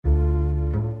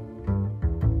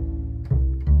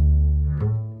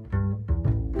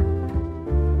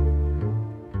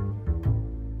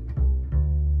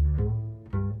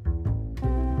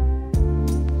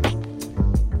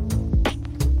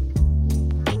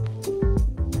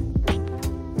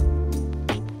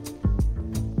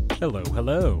Hello,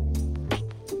 hello.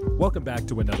 Welcome back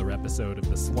to another episode of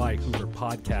the Sly Hooper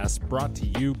Podcast, brought to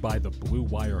you by the Blue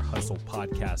Wire Hustle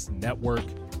Podcast Network.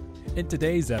 In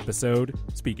today's episode,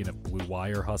 speaking of Blue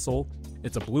Wire Hustle,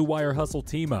 it's a Blue Wire Hustle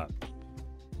team-up.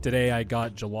 Today I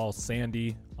got Jalaal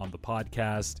Sandy on the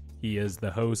podcast. He is the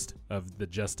host of the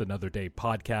Just Another Day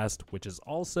podcast, which is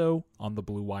also on the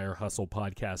Blue Wire Hustle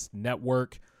Podcast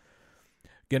Network.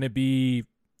 Going to be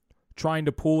trying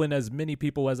to pull in as many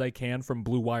people as I can from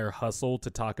Blue Wire Hustle to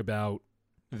talk about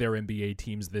their NBA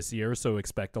teams this year, so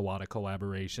expect a lot of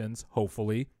collaborations,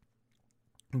 hopefully.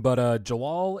 But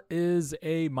Jalaal is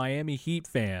a Miami Heat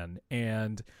fan,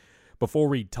 and before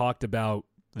we talked about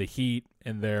the Heat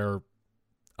and their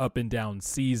up and down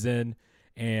season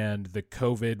and the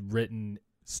COVID-ridden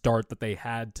start that they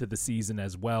had to the season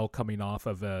as well, coming off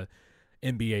of a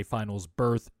NBA Finals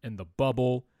berth in the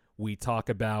bubble, we talk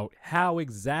about how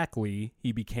exactly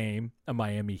he became a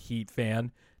Miami Heat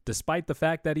fan, despite the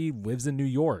fact that he lives in New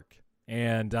York.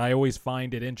 And I always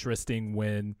find it interesting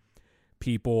when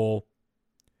people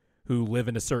who live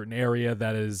in a certain area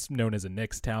that is known as a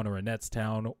Knicks town or a Nets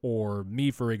town, or me,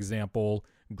 for example,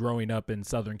 growing up in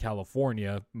Southern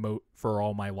California for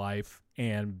all my life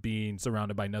and being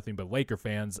surrounded by nothing but Laker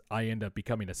fans, I end up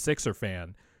becoming a Sixer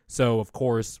fan. So, of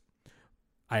course,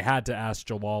 I had to ask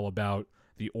Jalaal about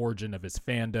the origin of his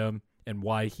fandom and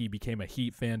why he became a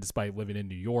Heat fan despite living in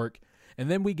New York. And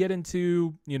then we get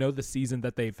into, the season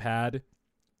that they've had.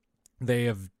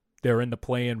 They're in the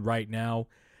play-in right now.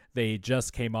 They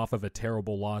just came off of a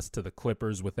terrible loss to the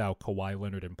Clippers without Kawhi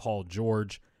Leonard and Paul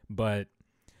George, but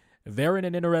they're in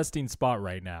an interesting spot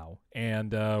right now.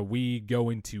 And we go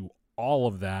into all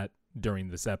of that during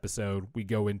this episode. We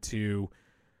go into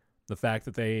the fact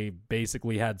that they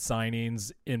basically had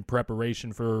signings in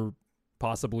preparation for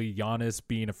possibly Giannis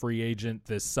being a free agent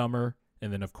this summer.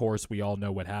 And then, of course, we all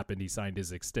know what happened. He signed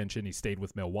his extension. He stayed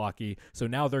with Milwaukee. So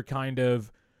now they're kind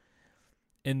of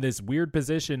in this weird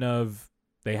position of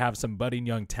they have some budding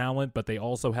young talent, but they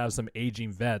also have some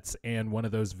aging vets. And one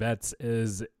of those vets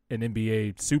is an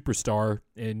NBA superstar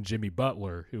in Jimmy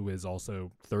Butler, who is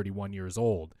also 31 years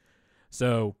old.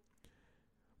 So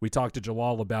we talked to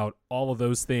Jalaal about all of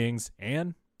those things.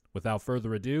 And without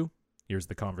further ado, here's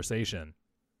the conversation.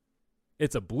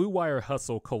 It's a Blue Wire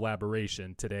Hustle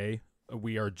collaboration today.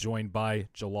 We are joined by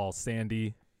Jalaal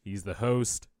Sandy. He's the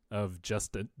host of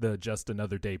the Just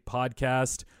Another Day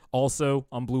podcast. Also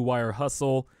on Blue Wire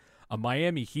Hustle, a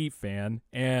Miami Heat fan.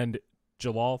 And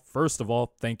Jalaal, first of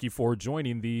all, thank you for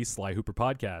joining the Sly Hooper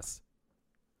podcast.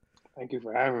 Thank you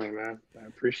for having me, man. I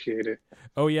appreciate it.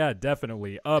 Oh, yeah,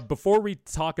 definitely. Before we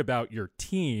talk about your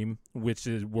team, which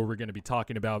is what we're going to be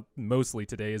talking about mostly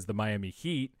today, is the Miami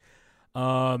Heat.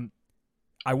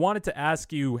 I wanted to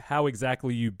ask you how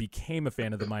exactly you became a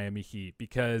fan of the Miami Heat,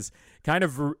 because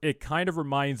it kind of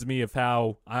reminds me of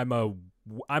how I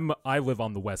live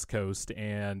on the West Coast,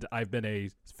 and I've been a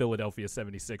Philadelphia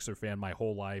 76er fan my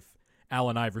whole life.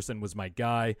 Allen Iverson was my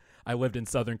guy. I lived in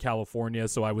Southern California,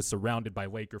 so I was surrounded by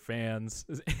Laker fans.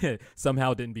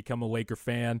 Somehow didn't become a Laker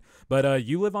fan. But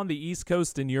you live on the East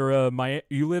Coast, and you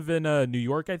live in New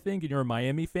York, I think, and you're a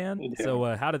Miami fan. Yeah.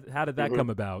 So how did that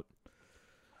come about?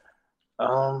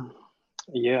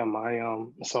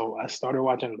 So I started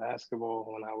watching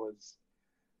basketball when I was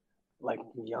like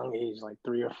young age, like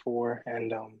 3 or 4.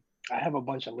 And I have a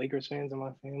bunch of Lakers fans in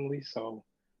my family. So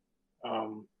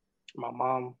my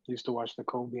mom used to watch the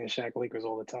Kobe and Shaq Lakers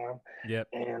all the time. Yep.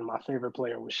 And my favorite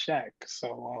player was Shaq.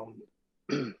 So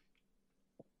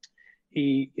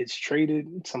he gets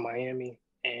traded to Miami.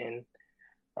 And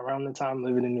around the time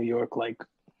living in New York,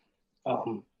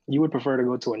 you would prefer to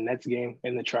go to a Nets game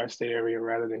in the tri-state area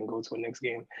rather than go to a Knicks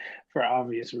game for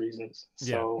obvious reasons.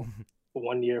 So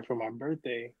one year for my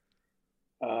birthday,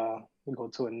 we go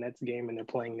to a Nets game and they're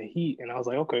playing the Heat. And I was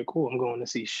like, okay, cool. I'm going to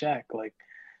see Shaq. Like,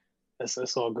 that's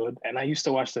all good. And I used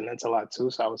to watch the Nets a lot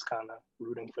too. So I was kind of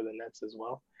rooting for the Nets as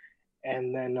well.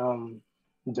 And then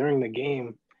during the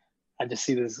game, I just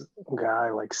see this guy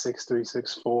like 6'3",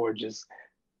 6'4", just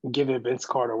giving Vince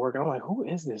Carter work. I'm like, who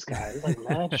is this guy? He's like,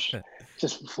 match,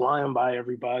 just flying by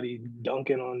everybody,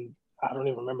 dunking on, I don't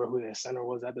even remember who their center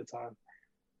was at the time.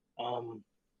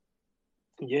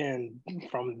 And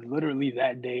from literally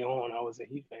that day on, I was a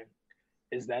Heat fan.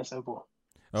 It's that simple.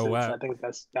 Oh, wow. I think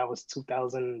that was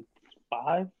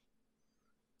 2005.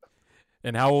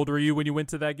 And how old were you when you went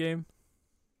to that game?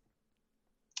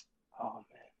 Oh,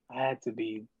 man. I had to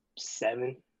be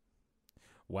 7.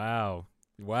 Wow.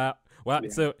 Wow. Wow. Yeah.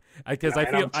 So, because I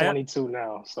And feel I'm 22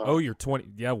 now, oh, so you're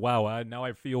 20. Yeah. Wow. Now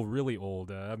I feel really old.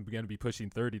 I'm going to be pushing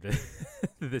 30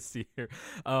 this year.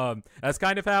 That's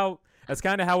kind of how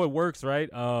it works, right?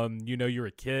 You're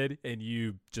a kid and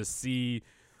you just see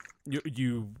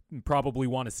you probably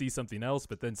want to see something else,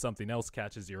 but then something else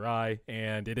catches your eye,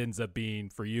 and it ends up being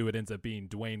for you. It ends up being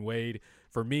Dwayne Wade.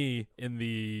 For me,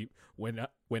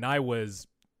 when I was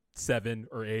 7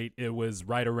 or 8, it was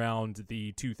right around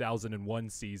the 2001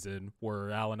 season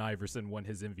where Allen Iverson won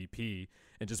his MVP,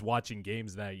 and just watching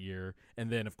games that year,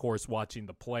 and then of course watching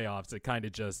the playoffs.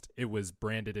 It was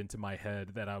branded into my head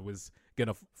that I was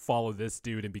gonna follow this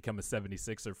dude and become a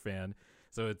 76er fan.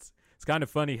 So it's kind of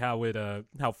funny how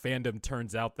fandom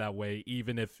turns out that way,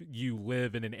 even if you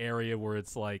live in an area where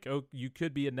it's like, oh, you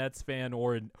could be a Nets fan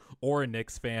or a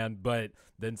Knicks fan, but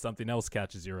then something else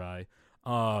catches your eye.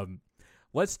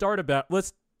 Let's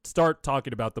start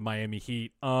talking about the Miami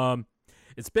Heat.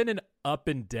 It's been an up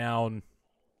and down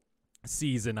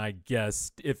season, I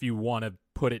guess, if you want to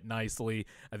put it nicely.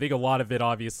 I think a lot of it,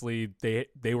 obviously,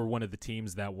 they were one of the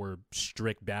teams that were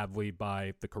strict badly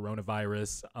by the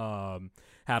coronavirus.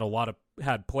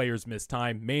 Had players miss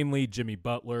time, mainly Jimmy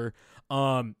Butler.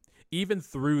 Even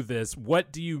through this,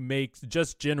 what do you make,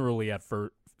 just generally at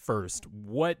first,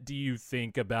 what do you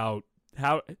think about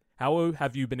how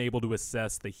have you been able to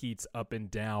assess the Heat's up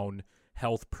and down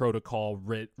health protocol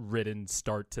ridden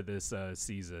start to this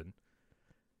season?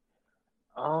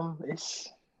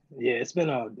 it's been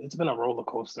a roller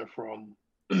coaster from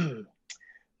the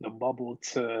bubble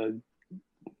to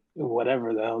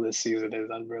whatever the hell this season is.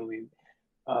 I'm really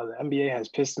the NBA has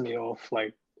pissed me off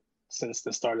like since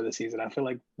the start of the season. I feel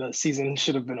like the season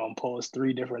should have been on pause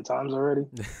 3 different times already.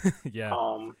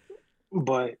 Yeah.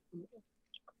 But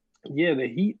yeah, the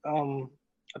Heat, I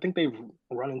think they've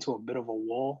run into a bit of a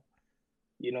wall.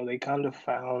 They kind of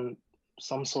found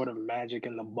some sort of magic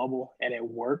in the bubble and it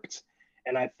worked.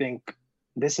 And I think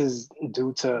this is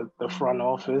due to the front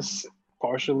office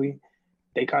partially.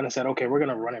 They kind of said, okay, we're going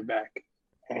to run it back.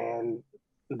 And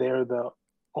they're the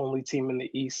only team in the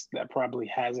East that probably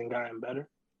hasn't gotten better.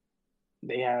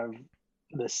 They have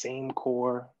the same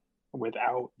core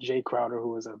without Jay Crowder, who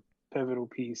was a pivotal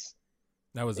piece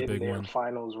That was a in big their one.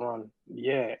 finals run.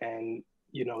 Yeah, and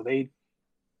they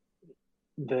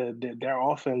their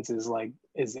offense is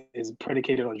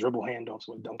predicated on dribble handoffs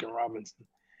with Duncan Robinson.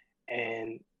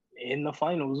 And in the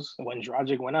finals, when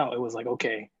Dragic went out, it was like,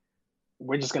 okay,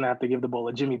 we're just gonna have to give the ball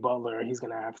to Jimmy Butler. He's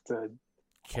gonna have to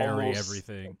Carry almost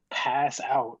everything. pass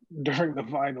out during the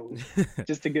finals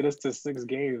just to get us to 6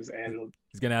 games. And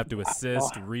He's gonna have to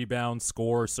assist, rebound,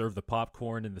 score, serve the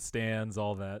popcorn in the stands,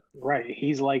 all that. Right.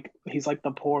 He's like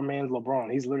the poor man's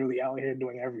LeBron. He's literally out here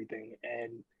doing everything.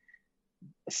 And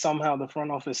somehow the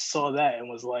front office saw that and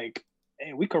was like,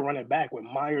 hey, we could run it back with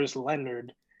Myers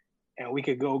Leonard and we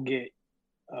could go get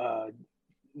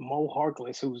Mo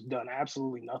Harkless, who's done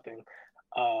absolutely nothing.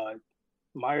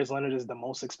 Myers Leonard is the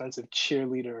most expensive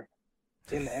cheerleader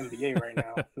in the NBA right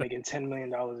now, making $10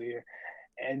 million a year.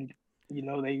 And,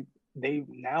 they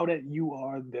now that you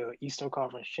are the Eastern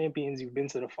Conference champions, you've been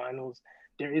to the finals,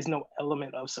 there is no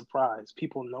element of surprise.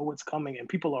 People know what's coming and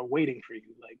people are waiting for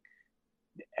you. Like,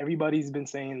 everybody's been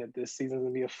saying that this season's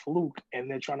gonna be a fluke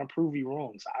and they're trying to prove you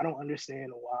wrong. So I don't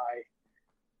understand why,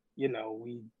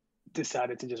 we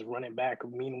decided to just run it back.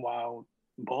 Meanwhile,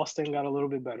 Boston got a little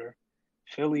bit better,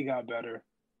 Philly got better,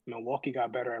 Milwaukee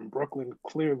got better, and Brooklyn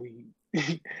clearly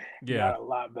got a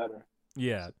lot better.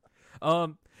 Yeah.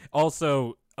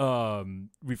 Also,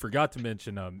 we forgot to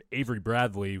mention Avery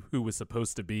Bradley, who was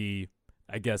supposed to be,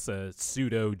 I guess, a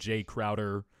pseudo Jay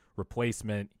Crowder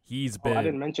replacement. He's been. I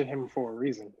didn't mention him for a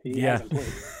reason. He hasn't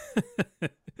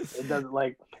played. It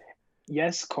doesn't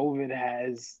yes, COVID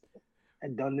has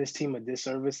done this team a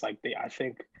disservice. I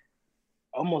think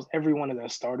almost every one of their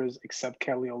starters except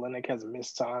Kelly Olynyk has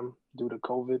missed time due to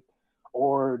COVID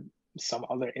or some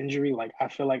other injury. I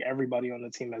feel like everybody on the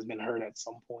team has been hurt at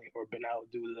some point or been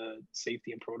out due to the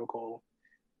safety and protocol.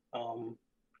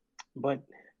 But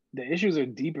the issues are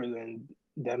deeper than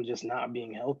them just not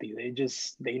being healthy.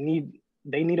 They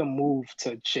need a move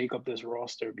to shake up this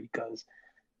roster because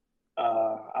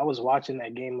I was watching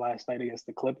that game last night against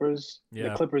the Clippers,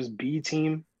 the Clippers B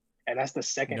team, and that's the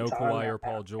second time. No Kawhi or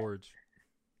Paul George.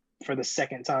 For the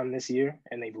second time this year,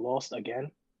 and they've lost again.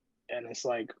 And it's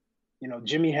like,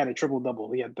 Jimmy had a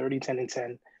triple-double. He had 30, 10, and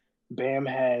 10. Bam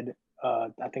had, I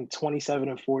think, 27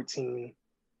 and 14.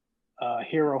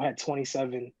 Hero had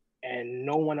 27, and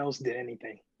no one else did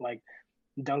anything.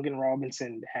 Duncan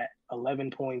Robinson had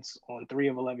 11 points on 3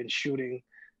 of 11 shooting.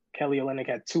 Kelly Olynyk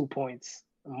had 2 points.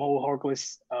 Mo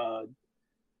Harkless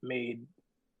made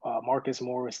Marcus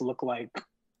Morris looked like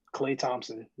Klay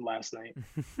Thompson last night,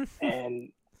 and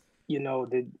you know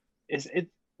the it's it.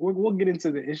 We'll get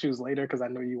into the issues later because I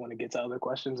know you want to get to other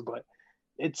questions, but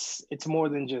it's more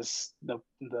than just the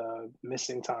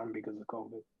missing time because of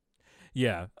COVID.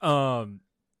 Yeah.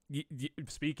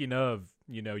 Speaking of,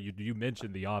 you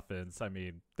mentioned the offense. I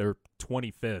mean, they're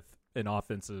 25th in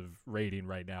offensive rating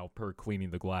right now per cleaning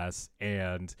the glass,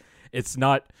 and it's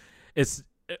not. It's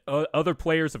other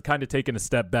players have kind of taken a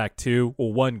step back too.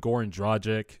 Well, one Goran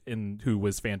Dragic, who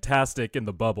was fantastic in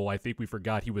the bubble. I think we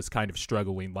forgot he was kind of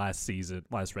struggling last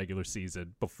regular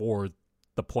season before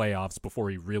the playoffs, before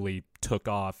he really took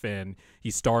off and he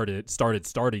started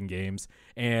starting games,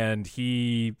 and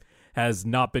he has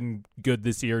not been good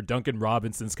this year. Duncan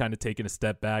Robinson's kind of taken a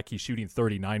step back. He's shooting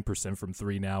 39% from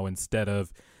three now instead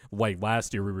of like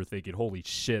last year we were thinking, holy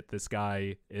shit, this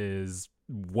guy is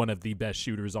one of the best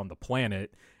shooters on the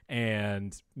planet.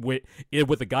 And with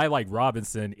a guy like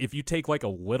Robinson, if you take like a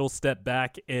little step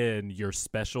back in your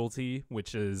specialty,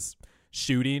 which is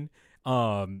shooting,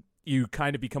 you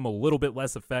kind of become a little bit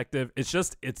less effective. It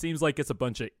seems like it's a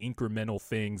bunch of incremental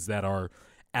things that are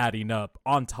adding up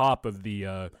on top of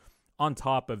the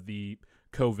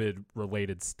COVID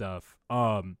related stuff.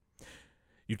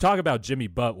 You talk about Jimmy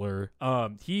Butler.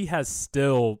 He has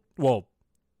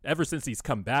ever since he's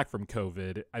come back from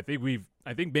COVID, I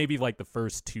think maybe like the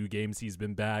first two games he's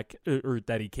been back or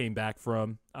that he came back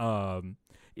from,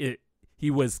 it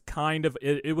was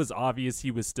obvious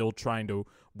he was still trying to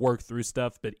work through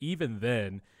stuff, but even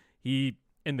then, in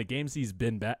the games he's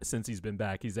been back since he's been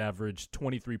back, he's averaged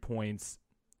 23 points,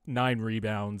 9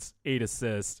 rebounds, 8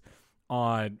 assists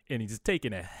and he's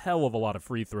taking a hell of a lot of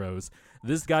free throws.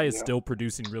 This guy is still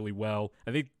producing really well.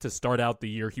 I think to start out the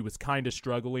year, he was kind of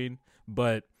struggling,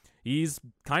 but he's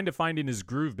kind of finding his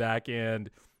groove back, and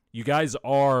you guys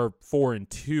are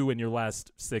 4-2 in your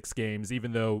last 6 games,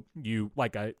 even though you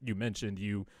mentioned,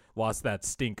 you lost that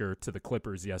stinker to the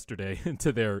Clippers yesterday,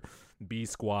 to their B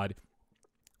squad.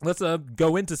 Let's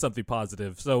go into something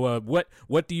positive. So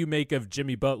what do you make of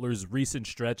Jimmy Butler's recent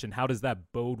stretch, and how does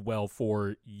that bode well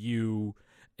for you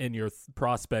and your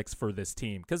prospects for this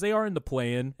team? Because they are in the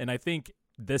play-in, and I think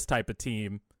this type of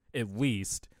team, at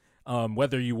least,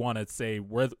 whether you want to say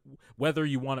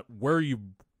where you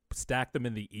stack them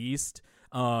in the East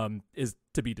is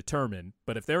to be determined.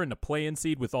 But if they're in the play-in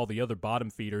seed with all the other bottom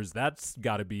feeders,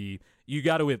 you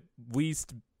got to at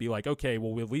least be like, okay,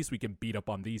 well, at least we can beat up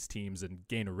on these teams and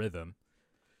gain a rhythm.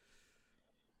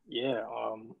 Yeah,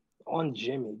 on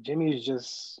Jimmy is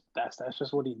just that's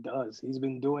just what he does. He's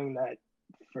been doing that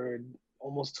for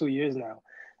almost 2 years now.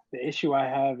 The issue I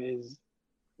have is,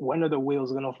 when are the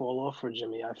wheels gonna fall off for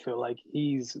Jimmy? I feel like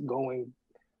he's going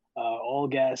all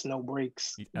gas, no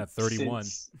brakes at 31.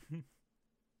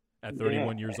 At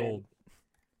 31 years old.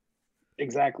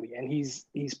 Exactly, and he's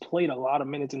played a lot of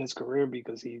minutes in his career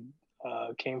because he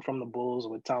came from the Bulls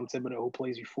with Tom Thibodeau, who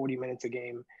plays you 40 minutes a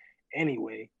game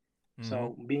anyway. Mm-hmm.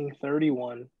 So being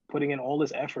 31, putting in all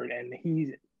this effort, and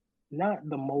he's not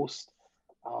the most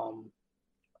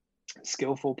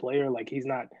skillful player. Like, he's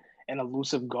not an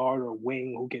elusive guard or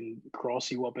wing who can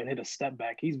cross you up and hit a step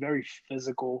back. He's very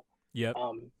physical. Yep.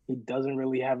 He doesn't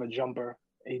really have a jumper.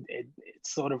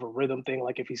 It's sort of a rhythm thing.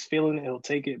 Like, if he's feeling it, he'll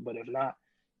take it. But if not,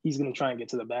 he's going to try and get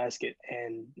to the basket.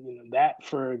 And, that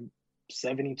for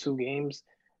 72 games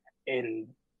in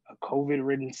a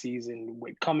COVID-ridden season,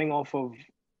 with coming off of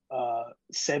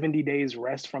 70 days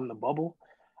rest from the bubble,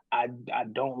 I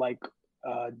don't like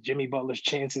Jimmy Butler's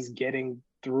chances getting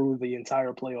through the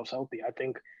entire playoffs healthy. I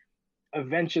think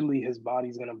eventually his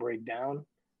body's going to break down.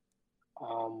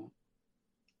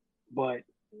 But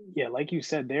yeah, like you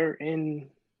said,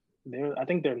 I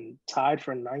think they're tied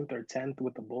for 9th or 10th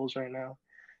with the Bulls right now.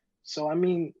 So, I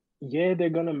mean, yeah, they're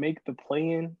going to make the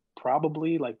play-in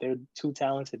probably. Like, they're too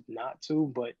talented not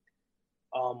to. But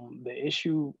the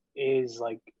issue is,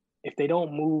 like, if they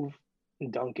don't move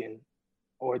Duncan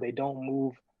or they don't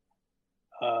move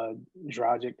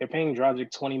Dragic, they're paying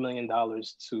Dragic $20 million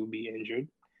to be injured.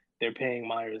 They're paying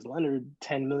Myers Leonard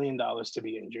 $10 million to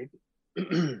be injured.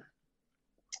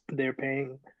 They're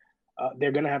going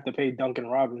to have to pay Duncan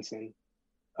Robinson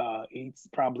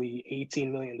probably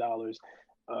 $18 million.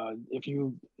 If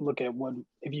you want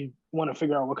to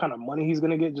figure out what kind of money he's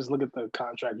going to get, just look at the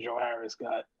contract Joe Harris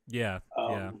got. Yeah.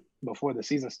 Before the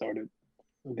season started.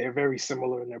 They're very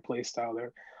similar in their play style.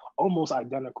 They're almost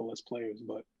identical as players,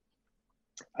 but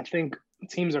I think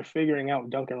teams are figuring out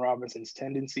Duncan Robinson's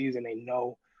tendencies, and they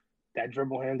know that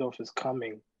dribble handoff is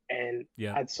coming. And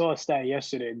I saw a stat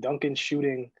yesterday. Duncan's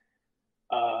shooting,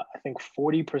 I think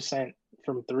 40%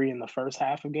 from 3 in the first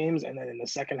half of games, and then in the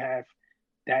second half,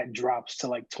 that drops to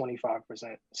like 25%.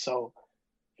 So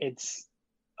it's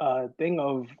a thing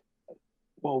of,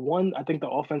 well, one, I think the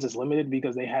offense is limited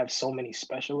because they have so many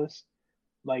specialists.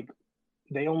 Like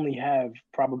they only have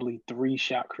probably three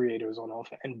shot creators on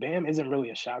offense, and Bam isn't really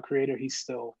a shot creator. He's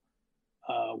still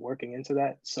working into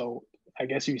that. So I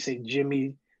guess you say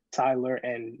Jimmy, Tyler,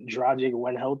 and Dragic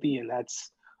when healthy, and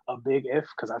that's a big if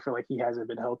because I feel like he hasn't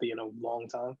been healthy in a long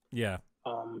time. Yeah.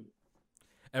 Um,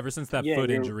 Ever since that yeah,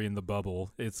 foot injury in the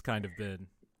bubble, it's kind of been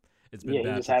yeah, he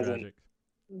bad just for hasn't Dragic.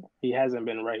 he hasn't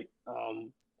been right.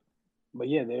 But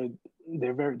yeah,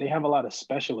 they have a lot of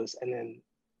specialists, and then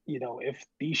if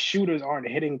these shooters aren't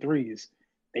hitting threes,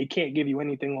 they can't give you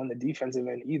anything on the defensive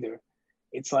end either.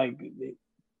 It's like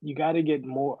you got to get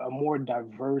a more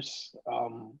diverse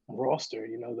roster.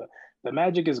 The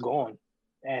magic is gone,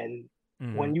 and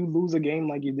when you lose a game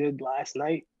like you did last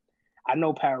night, I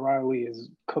know Pat Riley is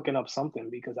cooking up something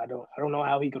because I don't know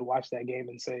how he could watch that game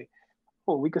and say,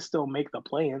 "Oh, we could still make the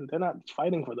play-in." They're not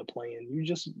fighting for the play-in. You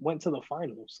just went to the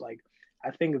finals. Like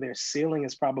I think their ceiling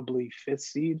is probably fifth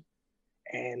seed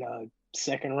and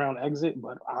second round exit.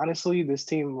 But honestly, this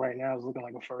team right now is looking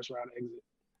like a first round exit.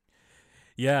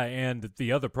 Yeah, and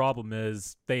the other problem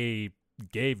is they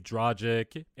gave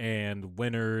Dragic and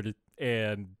Leonard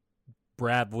and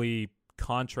Bradley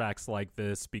contracts like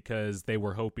this because they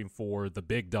were hoping for the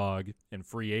big dog in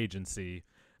free agency,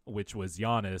 which was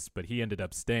Giannis, but he ended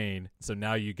up staying. So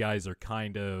now you guys are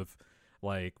kind of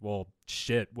like, well,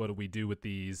 shit, what do we do with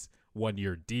these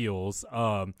one-year deals?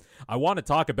 I want to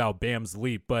talk about Bam's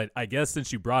leap, but I guess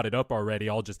since you brought it up already,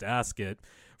 I'll just ask it.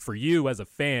 For you as a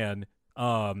fan,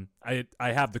 I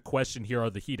have the question here: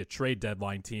 are the Heat a trade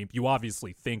deadline team? You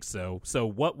obviously think so. So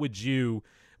what would you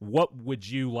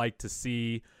like to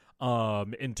see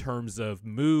in terms of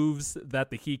moves that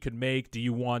the Heat could make? Do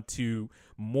you want to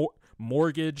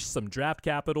mortgage some draft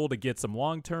capital to get some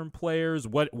long-term players?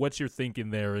 What's your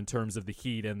thinking there in terms of the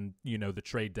Heat and the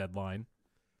trade deadline?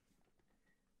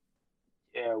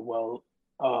 Yeah, well,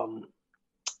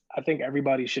 I think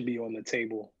everybody should be on the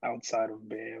table outside of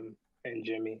Bam and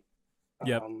Jimmy.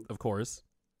 Yep, of course.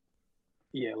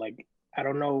 Yeah, like I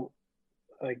don't know,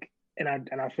 like, and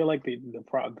I feel like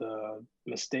the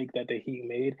mistake that the Heat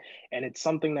made, and it's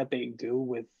something that they do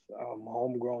with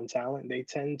homegrown talent. They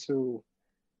tend to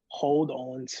hold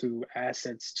on to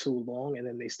assets too long, and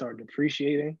then they start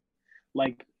depreciating.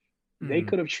 Like they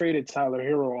could have traded Tyler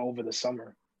Hero over the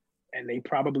summer, and they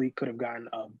probably could have gotten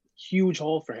a huge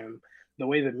haul for him. The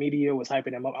way the media was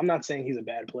hyping him up, I'm not saying he's a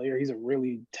bad player. He's a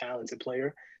really talented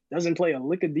player. Doesn't play a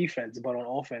lick of defense, but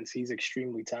on offense, he's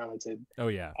extremely talented. Oh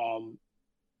yeah.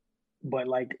 But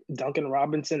like Duncan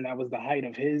Robinson, that was the height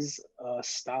of his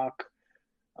stock.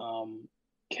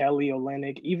 Kelly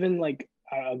Olynyk, even like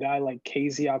a guy like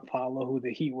KZ Okpala, who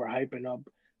the Heat were hyping up,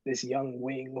 this young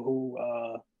wing who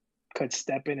could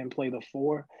step in and play the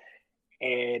four.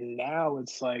 And now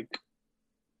it's like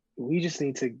we just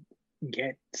need to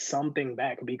get something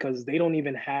back because they don't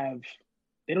even have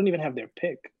their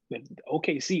pick. The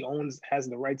OKC has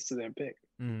the rights to their pick.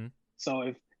 Mm-hmm. So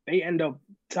if they end up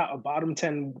bottom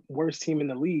 10 worst team in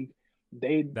the league,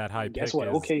 that high guess pick what?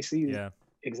 is, OKC is, yeah,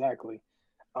 exactly.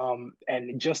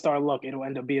 And just our luck, it'll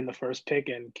end up being the first pick,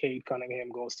 and Cade Cunningham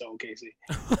goes to OKC.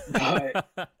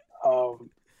 But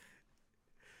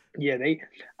yeah,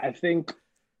 I think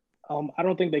I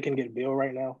don't think they can get Bill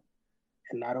right now,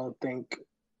 and I don't think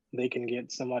they can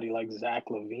get somebody like Zach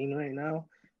LaVine right now.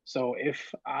 So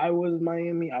if I was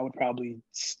Miami, I would probably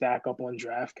stack up on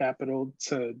draft capital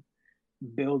to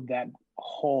build that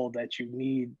hole that you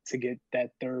need to get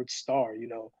that third star.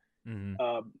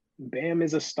 Bam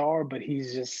is a star, but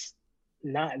he's just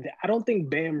not. I don't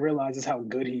think Bam realizes how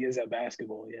good he is at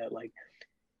basketball yet. Like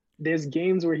there's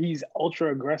games where he's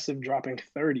ultra aggressive, dropping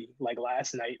 30, like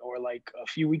last night or like a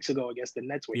few weeks ago against the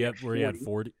Nets. Where he had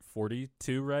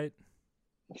 42, right?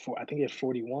 I think he had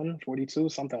 41, 42,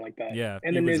 something like that. Yeah.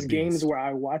 And then there's games where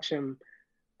I watch him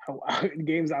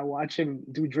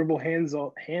do dribble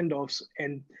handoffs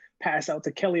and pass out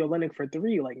to Kelly Olynyk for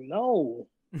three. Like, no,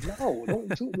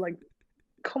 don't do like,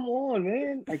 come on,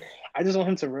 man. Like, I just want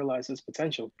him to realize his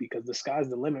potential because the sky's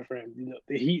the limit for him.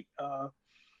 The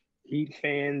Heat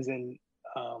fans and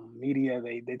media,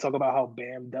 they talk about how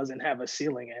Bam doesn't have a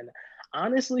ceiling. And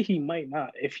honestly, he might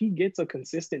not. If he gets a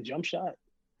consistent jump shot,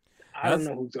 I don't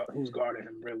know who's guarding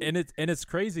him, really. And it's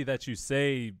crazy that you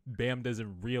say Bam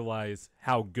doesn't realize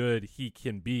how good he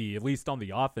can be, at least on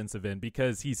the offensive end,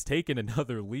 because he's taken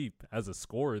another leap as a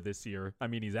scorer this year. I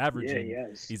mean, he's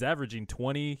averaging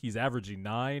 20, he's averaging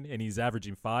 9, and he's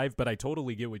averaging 5. But I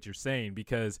totally get what you're saying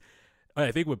because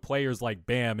I think with players like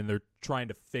Bam, and they're trying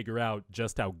to figure out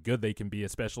just how good they can be,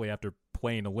 especially after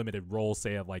playing a limited role,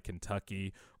 say at like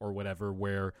Kentucky or whatever,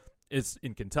 where it's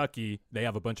in Kentucky, they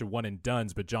have a bunch of one and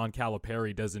dones, but John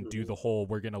Calipari doesn't do the whole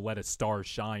we're going to let a star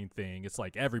shine thing. It's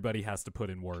like everybody has to put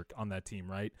in work on that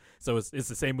team, right? So it's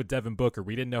the same with Devin Booker.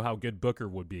 We didn't know how good Booker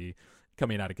would be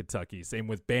coming out of Kentucky. Same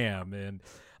with Bam. And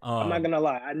I'm not going to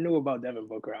lie. I knew about Devin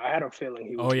Booker. I had a feeling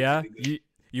he was really good.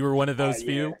 You were one of those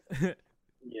few?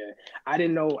 Yeah. I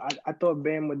didn't know. I thought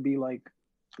Bam would be like,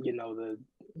 the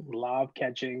lob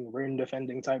catching, rim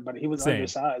defending type, but he was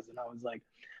undersized. And I was like,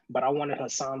 but I wanted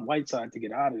Hassan Whiteside to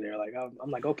get out of there. Like I'm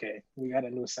like, okay, we got a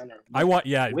new center. But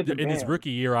in his rookie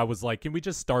year, I was like, can we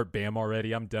just start Bam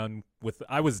already?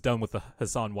 I was done with the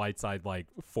Hassan Whiteside like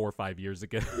 4 or 5 years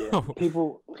ago. Yeah.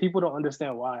 People don't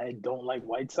understand why I don't like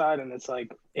Whiteside, and it's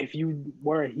like if you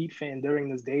were a Heat fan during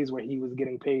those days where he was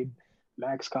getting paid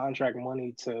max contract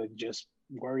money to just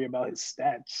worry about his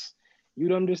stats,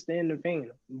 you'd understand the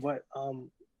pain. But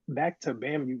back to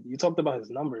Bam, you talked about his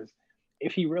numbers.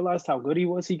 If he realized how good he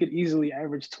was, he could easily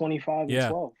average 25 and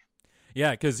 12. Yeah,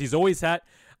 because he's always had.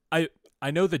 I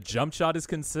know the jump shot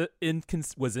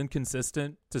was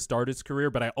inconsistent to start his career,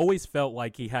 but I always felt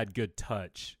like he had good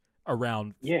touch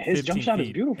around. Yeah, his jump shot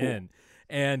is beautiful.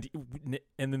 And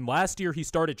then last year he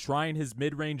started trying his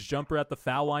mid-range jumper at the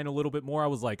foul line a little bit more. I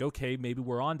was like, okay, maybe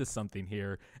we're on to something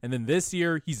here. And then this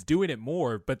year he's doing it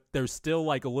more, but there's still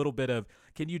like a little bit of,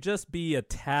 can you just be a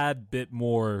tad bit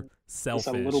more selfish?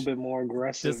 Just a little bit more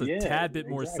aggressive. Just a tad bit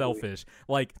more selfish.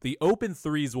 Like the open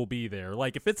threes will be there.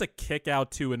 Like if it's a kick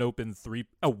out to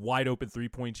a wide open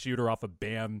 3-point shooter off a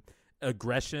Bam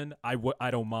aggression, I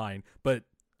don't mind. But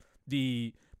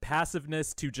the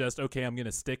passiveness to just, okay, I'm going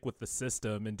to stick with the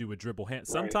system and do a dribble hand. Right.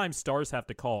 Sometimes stars have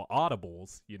to call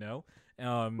audibles,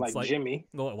 like Jimmy.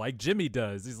 Like Jimmy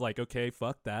does. He's like, okay,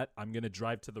 fuck that. I'm going to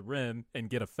drive to the rim and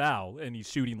get a foul. And he's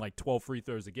shooting like 12 free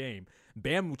throws a game.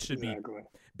 Bam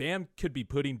could be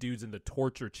putting dudes in the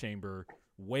torture chamber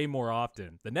way more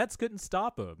often. The Nets couldn't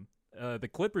stop him. The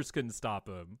Clippers couldn't stop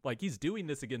him. Like he's doing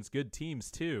this against good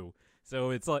teams too. So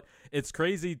it's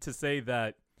crazy to say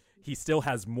that he still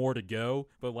has more to go,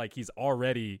 but like he's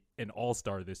already an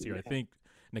all-star this year. Yeah. I think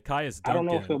Nekias Duncan. I don't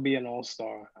know if he'll be an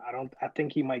all-star. I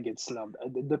think he might get snubbed.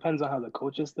 It depends on how the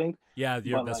coaches think. Yeah,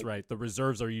 that's right. The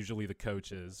reserves are usually the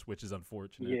coaches, which is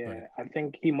unfortunate. Yeah, but I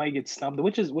think he might get snubbed,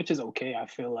 which is okay. I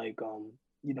feel like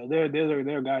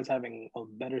there are guys having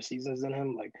better seasons than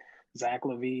him, like Zach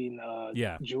LaVine,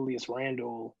 Julius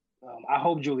Randle. I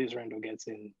hope Julius Randle gets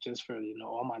in, just for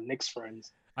all my Knicks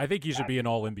friends. I think he should be an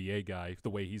All-NBA guy the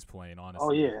way he's playing,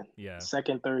 honestly. Oh yeah.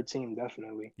 Second, third team,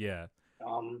 definitely. Yeah.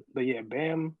 But yeah,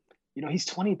 Bam, he's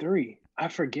 23. I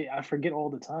forget all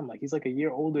the time. Like he's like a year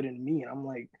older than me, and I'm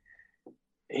like,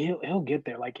 he'll get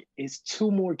there. Like it's 2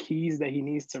 more keys that he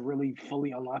needs to really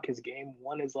fully unlock his game.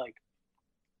 One is like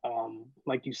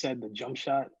you said, the jump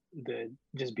shot, the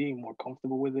just being more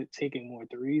comfortable with it, taking more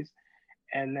threes,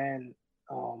 and then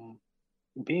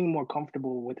being more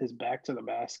comfortable with his back to the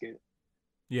basket.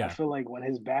 Yeah. I feel like when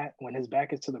his back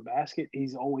is to the basket,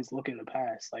 he's always looking to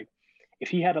pass. Like if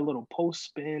he had a little post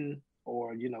spin,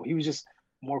 or he was just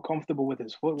more comfortable with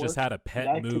his footwork. Just had a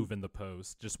pet move in the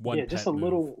post. Just one. Yeah, just a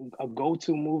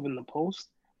go-to move in the post.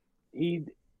 The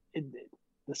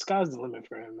sky's the limit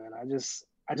for him, man. I just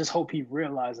hope he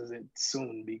realizes it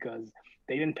soon, because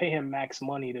they didn't pay him max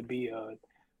money to be a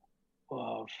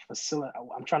facility.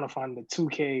 I'm trying to find the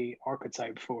 2K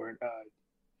archetype for it.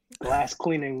 Glass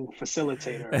cleaning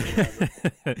facilitator.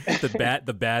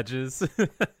 the badges.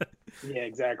 Yeah,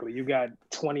 exactly. You got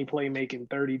 20 playmaking,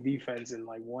 30 defense, and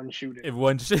like 1 shooting.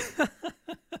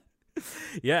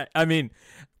 Yeah, I mean,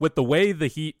 with the way the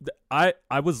Heat, I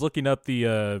was looking up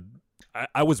the.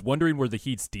 I was wondering where the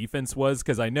Heat's defense was,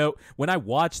 because I know when I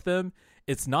watch them,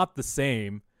 it's not the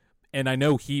same. And I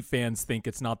know Heat fans think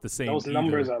it's not the same. Those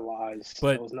numbers are lies.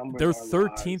 But they're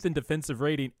 13th in defensive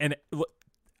rating, and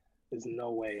there's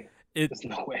no way. There's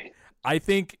no way. I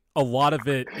think a lot of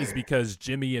it is because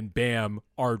Jimmy and Bam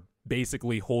are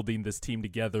basically holding this team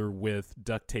together with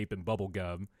duct tape and bubble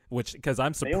gum, because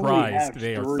I'm surprised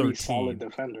they are 13. Solid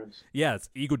defenders. Yeah, it's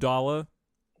Iguodala,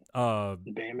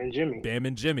 Bam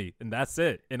and Jimmy, and that's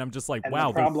it. And I'm just like, and wow,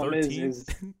 the problem they're 13. is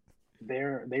they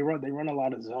run a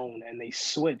lot of zone, and they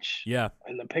switch. Yeah.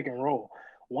 In the pick and roll.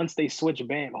 Once they switch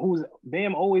Bam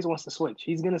always wants to switch.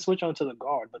 He's going to switch onto the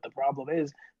guard. But the problem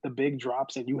is the big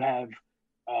drops, and you have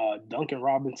Duncan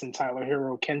Robinson, Tyler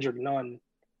Hero, Kendrick Nunn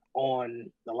on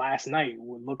the last night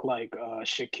would look like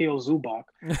Shaquille Zubac.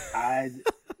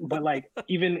 But like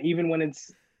even when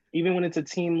it's a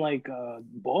team like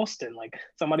Boston, like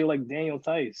somebody like Daniel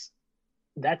Tice,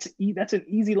 that's an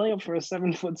easy layup for a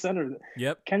 7 foot center.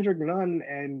 Yep. Kendrick Nunn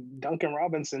and Duncan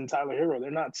Robinson, Tyler Hero,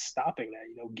 they're not stopping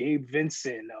that. Gabe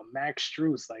Vincent, Max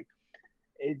Strus, like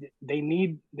they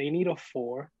need a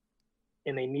four,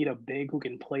 and they need a big who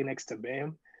can play next to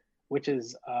Bam, which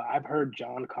is I've heard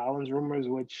John Collins rumors,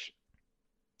 which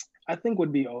I think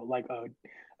would be like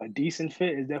a decent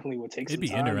fit. It definitely would take It'd some be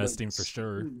time, but interesting for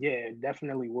sure. yeah, it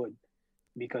definitely would,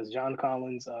 because John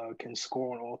Collins can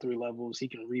score on all three levels. He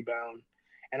can rebound,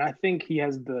 and I think he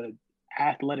has the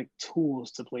athletic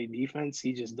tools to play defense.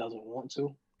 He just doesn't want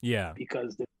to, Yeah.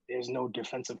 because there's no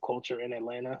defensive culture in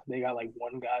Atlanta. They got like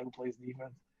one guy who plays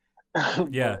defense,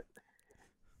 Yeah.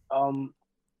 but um,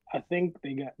 I think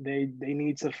they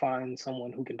need to find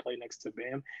someone who can play next to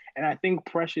Bam, and I think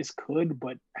Precious could.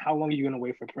 But how long are you going to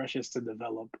wait for Precious to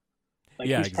develop? Like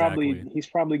Yeah, exactly. he's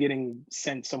probably getting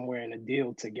sent somewhere in a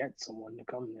deal to get someone to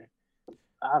come there.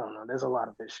 I don't know. There's a lot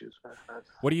of issues.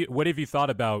 What have you thought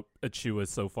about Achua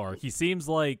so far? He seems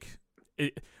like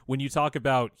when you talk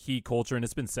about Heat culture, and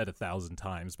it's been said 1,000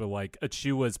 times, but like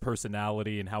Achua's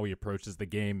personality and how he approaches the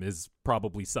game is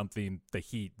probably something the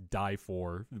Heat die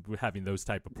for, having those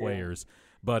type of players. Yeah.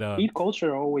 But Heat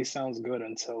culture always sounds good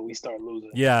until we start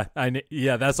losing. Yeah,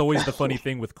 that's always the funny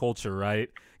thing with culture, right?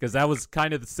 Because that was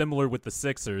kind of similar with the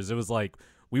Sixers. It was like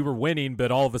we were winning,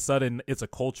 but all of a sudden it's a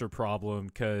culture problem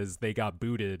because they got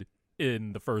booted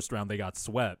in the first round. They got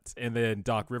swept, and then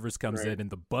Doc Rivers comes in, and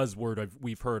the buzzword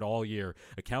we've heard all year: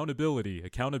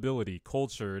 accountability,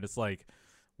 culture. And it's like,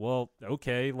 well,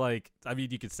 okay, like, I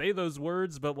mean, you could say those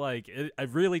words, but like, it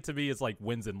really, to me, it's like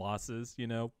wins and losses,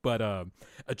 But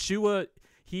Achua,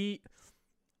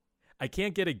 I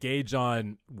can't get a gauge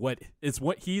on it's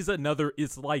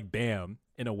like Bam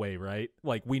in a way, right?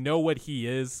 Like, we know what he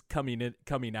is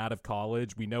coming out of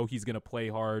college. We know he's going to play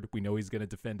hard. We know he's going to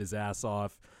defend his ass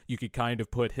off. You could kind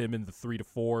of put him in the 3 to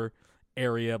 4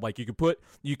 area. Like, you could put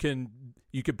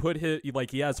him, like,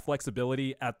 he has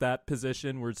flexibility at that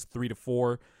position where it's 3 to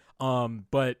 4.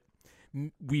 But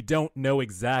we don't know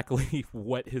exactly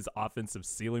what his offensive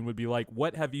ceiling would be like.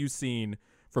 What have you seen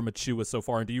from Achua so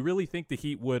far, and do you really think the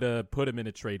Heat would put him in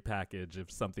a trade package if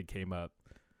something came up?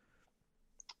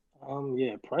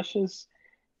 Yeah, Precious,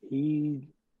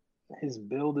 his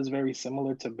build is very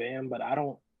similar to Bam, but I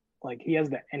don't like he has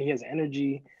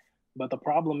energy, but the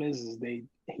problem is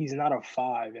he's not a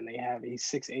 5, and he's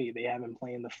 6'8". They have him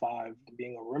playing the 5,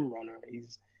 being a rim runner.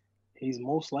 He's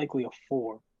most likely a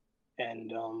 4,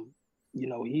 and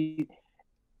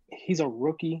he's a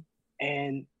rookie,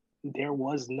 and there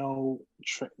was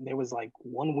like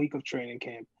 1 week of training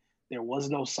camp. There was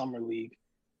no summer league.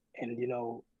 And,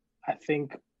 I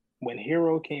think when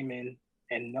Hero came in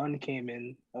and Nunn came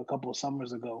in a couple of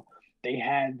summers ago, they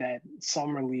had that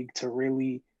summer league to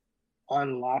really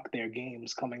unlock their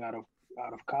games coming out of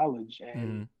college.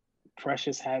 And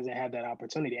Precious hasn't had that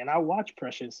opportunity. And I watched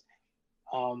Precious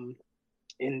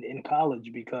in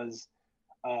college because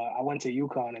I went to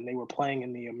UConn, and they were playing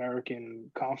in the American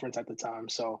Conference at the time.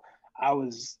 So I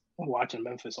was watching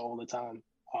Memphis all the time.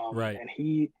 Right. And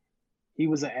he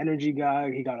was an energy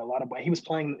guy. He got a lot of. He was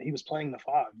playing the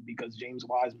 5 because James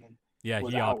Wiseman. Yeah,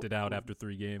 he opted out after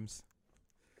 3 games.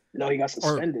 No, he got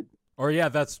suspended. Or yeah,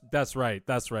 that's right.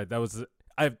 That's right. That was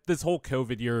this whole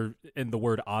COVID year, and the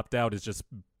word opt out is just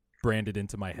branded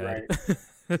into my head.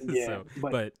 Right. Yeah,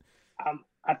 but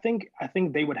I think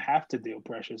they would have to deal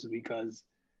Precious because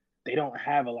they don't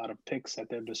have a lot of picks at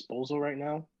their disposal right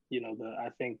now. I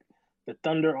think the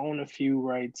Thunder own a few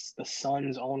rights. The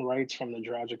Suns own rights from the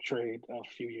Dragic trade a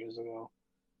few years ago.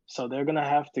 So they're going to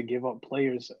have to give up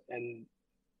players, and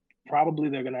probably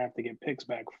they're going to have to get picks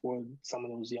back for some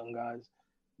of those young guys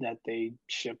that they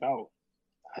ship out.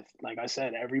 Like I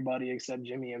said, everybody except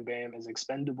Jimmy and Bam is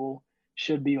expendable,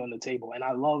 should be on the table. And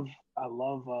I love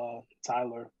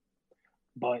Tyler,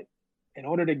 but in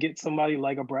order to get somebody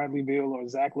like a Bradley Beal or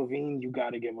Zach LaVine, you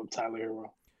got to give up Tyler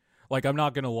Hero. Like, I'm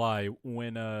not going to lie,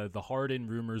 when the Harden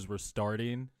rumors were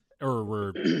starting, or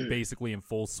were basically in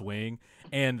full swing,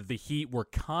 and the Heat were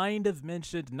kind of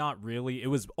mentioned, not really. It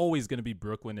was always going to be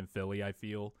Brooklyn and Philly, I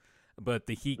feel. But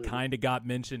the Heat kind of got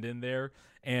mentioned in there,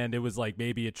 and it was like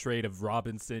maybe a trade of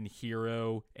Robinson,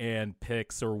 Hero, and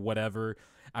picks or whatever.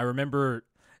 I remember,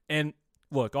 and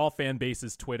look, all fan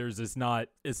bases Twitters it's not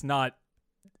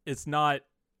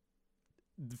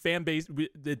the fan base.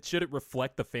 It shouldn't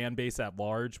reflect the fan base at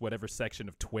large, whatever section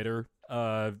of Twitter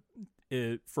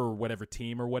for whatever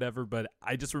team or whatever, but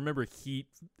I just remember Heat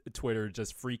Twitter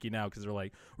just freaking out because they're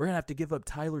like, we're gonna have to give up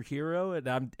Tyler Hero, and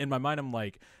I'm in my mind I'm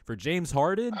like, for James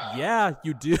Harden, yeah,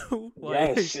 you do.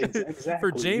 Like, yes, exactly.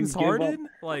 For James Harden,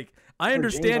 like I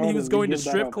understand he was going to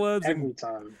strip clubs every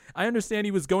time. I understand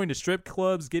he was going to strip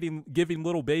clubs, giving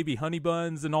little baby honey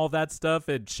buns and all that stuff,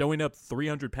 and showing up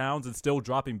 300 pounds and still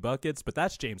dropping buckets, but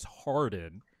that's James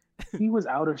Harden. He was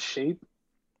out of shape.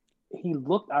 He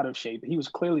looked out of shape. He was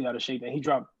clearly out of shape, and he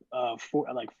dropped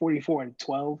 44 and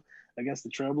 12 against the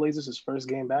Trailblazers his first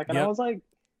game back. And I was like,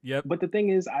 yep. But the thing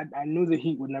is, I knew the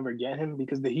Heat would never get him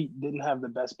because the Heat didn't have the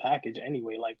best package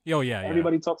anyway. Like,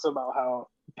 everybody talks about how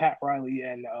Pat Riley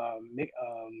and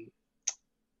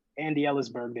Andy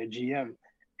Ellisberg, their GM,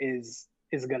 is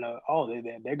gonna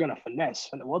they're gonna finesse.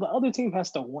 Well, the other team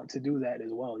has to want to do that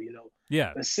as well. You know.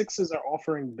 Yeah. The Sixers are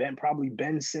offering probably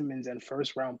Ben Simmons and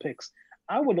first round picks.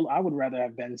 I would rather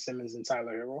have Ben Simmons than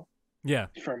Tyler Hero. Yeah.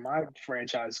 For my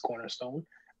franchise cornerstone,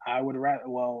 I would rather.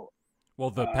 Well,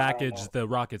 the package the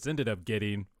Rockets ended up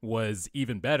getting was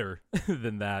even better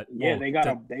than that. Yeah, they got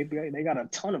a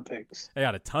ton of picks. They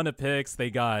got a ton of picks. They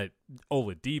got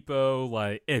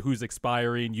Oladipo, who's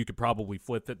expiring. You could probably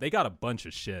flip it. They got a bunch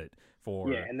of shit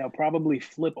for. Yeah, and they'll probably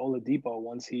flip Oladipo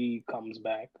once he comes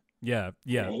back. Yeah,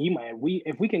 yeah. And he might.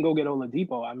 If we can go get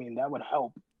Oladipo, I mean that would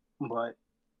help. But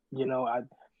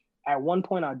at one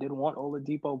point I did want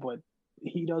Oladipo, but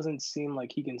he doesn't seem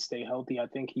like he can stay healthy. I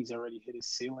think he's already hit his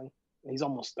ceiling. He's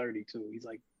almost 32. He's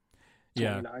like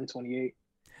 29, 28.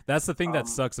 That's the thing that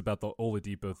sucks about the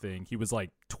Oladipo thing. He was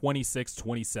like 26,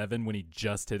 27 when he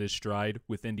just hit his stride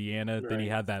with Indiana. Right. Then he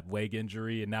had that leg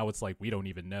injury, and now it's like we don't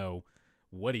even know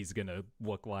what he's going to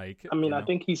look like. I mean, I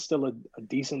think he's still a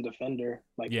decent defender.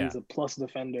 He's a plus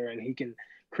defender, and he can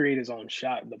create his own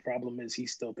shot. The problem is he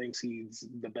still thinks he's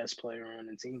the best player on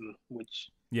the team,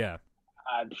 which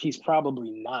he's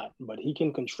probably not, but he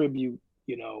can contribute,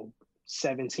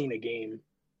 17 a game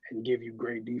and give you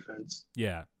great defense.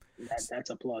 Yeah. That's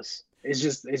a plus. It's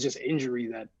just injury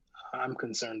that I'm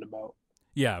concerned about.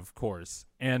 Yeah, of course.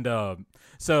 And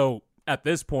so at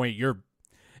this point,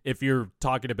 if you're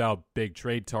talking about big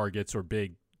trade targets or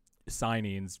big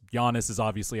signings, Giannis is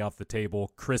obviously off the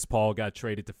table. Chris Paul got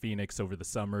traded to Phoenix over the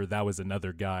summer. That was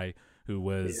another guy who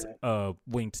was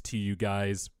linked to you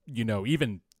guys,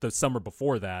 even the summer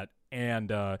before that.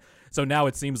 And so now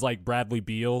it seems like Bradley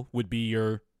Beal would be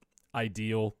your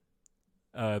ideal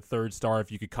third star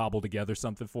if you could cobble together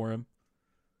something for him.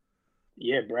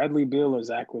 Yeah, Bradley Beal or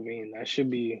Zach LaVine. That should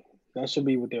be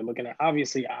what they're looking at.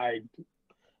 Obviously, I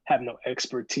have no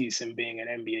expertise in being an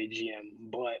NBA GM,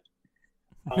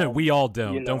 but we all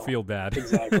don't. Don't feel bad.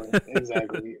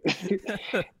 Exactly.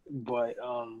 But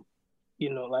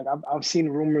I've seen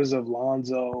rumors of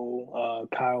Lonzo,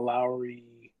 Kyle Lowry,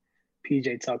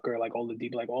 PJ Tucker,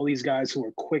 Oladipo, all these guys who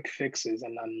are quick fixes,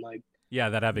 and I'm like,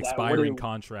 that have expiring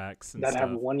contracts and that stuff.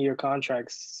 have 1-year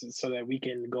contracts, so that we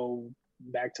can go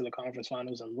back to the conference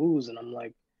finals and lose. And I'm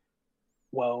like,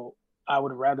 well, I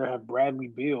would rather have Bradley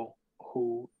Beal,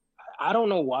 who I don't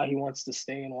know why he wants to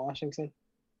stay in Washington,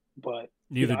 but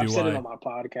I've said it on my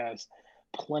podcast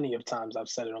plenty of times. I've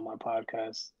said it on my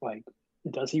podcast. Like,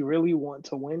 does he really want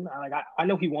to win? I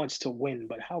know he wants to win,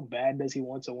 but how bad does he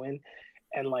want to win?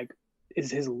 And is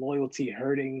his loyalty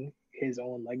hurting his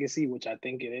own legacy, which I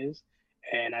think it is.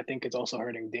 And I think it's also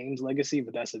hurting Dame's legacy,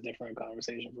 but that's a different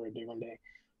conversation for a different day.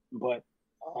 But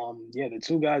the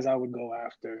two guys I would go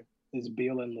after is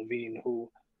Beal and LaVine,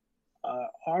 who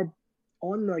are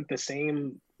on the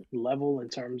same level in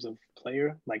terms of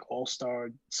player, all-star,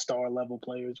 star level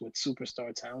players with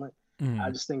superstar talent.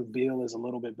 I just think Beal is a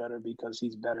little bit better because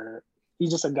he's better.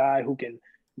 He's just a guy who can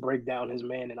break down his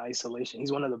man in isolation.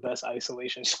 He's one of the best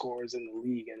isolation scorers in the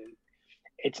league. And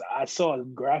I saw a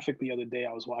graphic the other day.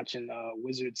 I was watching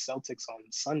Wizards Celtics on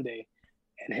Sunday,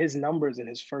 and his numbers in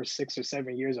his first 6 or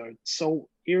 7 years are so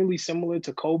eerily similar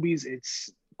to Kobe's. It's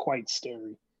quite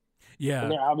scary. Yeah.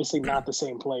 And they're obviously not the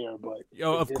same player, but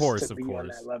of course. On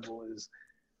that level is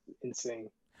insane.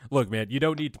 Look, man, you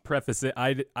don't need to preface it.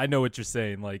 I know what you're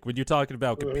saying. When you're talking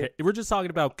about we're just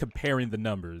talking about comparing the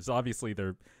numbers. Obviously,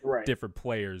 they're different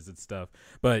players and stuff.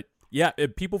 But yeah,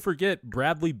 people forget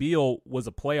Bradley Beal was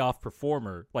a playoff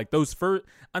performer.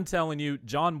 I'm telling you,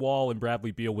 John Wall and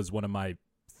Bradley Beal was one of my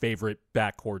favorite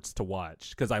backcourts to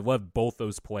watch because I love both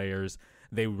those players.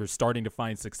 They were starting to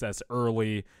find success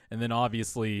early, and then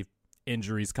obviously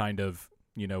injuries kind of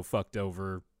fucked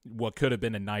over what could have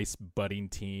been a nice budding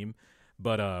team.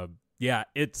 But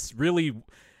it's really,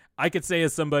 I could say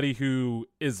as somebody who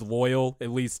is loyal,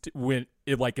 at least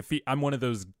I'm one of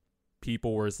those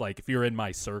people where it's like, if you're in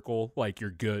my circle, like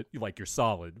you're good, like you're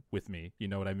solid with me, you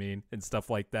know what I mean, and stuff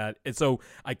like that. And so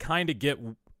I kind of get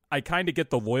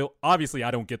the loyal. Obviously,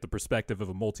 I don't get the perspective of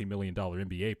a multi-million-dollar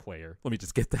NBA player. Let me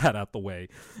just get that out the way.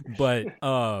 But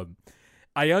I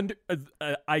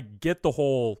get the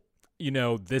whole,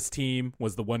 this team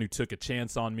was the one who took a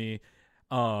chance on me.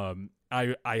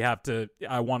 I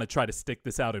want to try to stick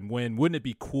this out and win. Wouldn't it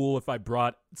be cool if I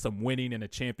brought some winning and a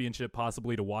championship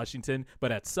possibly to Washington?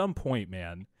 But at some point,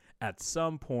 man, you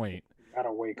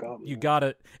gotta wake up.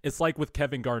 It's like with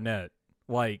Kevin Garnett.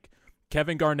 Like,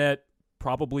 Kevin Garnett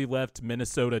probably left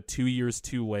Minnesota 2 years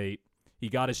too late. He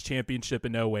got his championship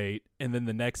in 2008, and then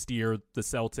the next year the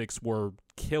Celtics were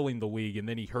killing the league, and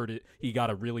then he hurt it. He got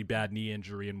a really bad knee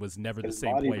injury and was never the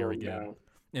same player again.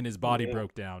 And his body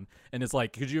broke down. And it's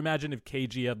like, could you imagine if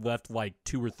KG had left like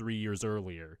 2 or 3 years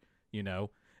earlier,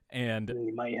 And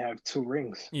he might have 2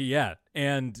 rings. Yeah.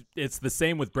 And it's the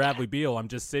same with Bradley Beal. I'm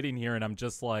just sitting here and I'm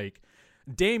just like,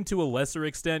 Dame to a lesser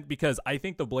extent, because I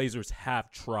think the Blazers have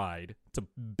tried to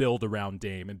build around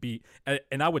Dame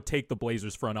and I would take the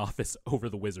Blazers front office over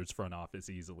the Wizards front office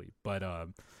easily. But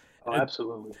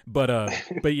absolutely.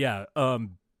 But yeah,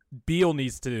 Beal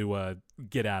needs to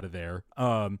get out of there.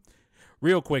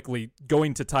 Real quickly,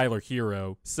 going to Tyler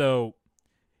Hero. So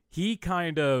he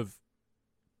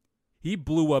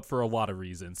blew up for a lot of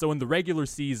reasons. So in the regular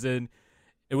season,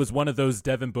 it was one of those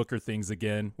Devin Booker things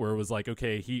again, where it was like,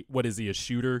 okay, what is he, a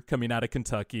shooter coming out of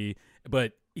Kentucky?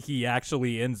 But he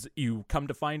actually you come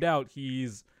to find out he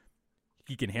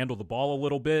can handle the ball a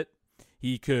little bit.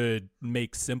 He could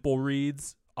make simple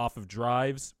reads off of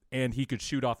drives, and he could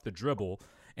shoot off the dribble.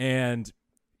 And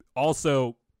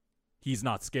also, he's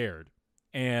not scared.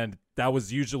 And that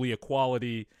was usually a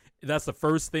quality. That's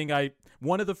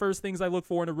one of the first things I look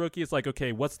for in a rookie. Is like,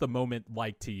 okay, what's the moment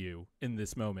like to you in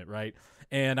this moment, right?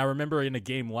 And I remember in a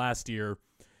game last year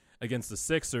against the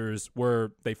Sixers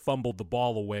where they fumbled the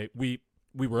ball away. We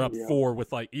were up 4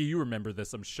 with you remember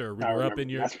this, I'm sure.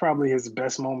 That's probably his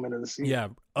best moment of the season. Yeah,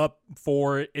 up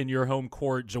 4 in your home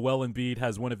court. Joel Embiid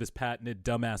has one of his patented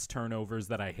dumbass turnovers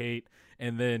that I hate.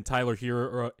 And then Tyler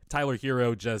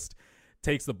Hero just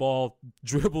takes the ball,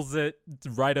 dribbles it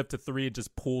right up to 3, and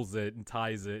just pulls it and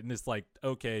ties it. And it's like,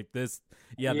 okay, this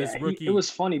rookie. It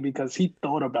was funny because he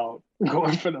thought about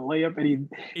going for the layup, and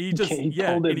he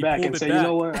pulled it back and said, "You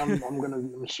know what? I'm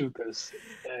gonna shoot this."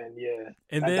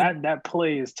 And that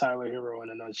play is Tyler Hero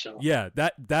in a nutshell. Yeah,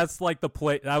 that's like the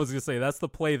play. I was gonna say that's the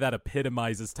play that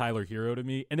epitomizes Tyler Hero to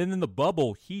me. And then in the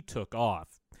bubble, he took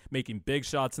off, making big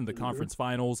shots in the conference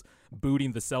finals,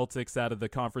 booting the Celtics out of the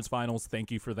conference finals.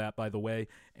 Thank you for that, by the way.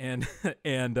 And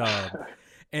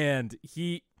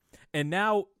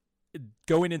now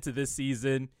going into this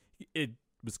season, it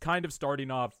was kind of starting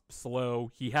off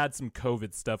slow. He had some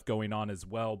COVID stuff going on as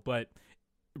well, but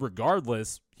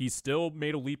regardless, he still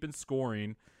made a leap in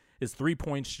scoring. His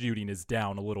 3-point shooting is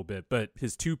down a little bit, but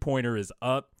his 2-pointer is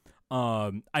up.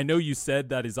 I know you said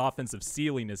that his offensive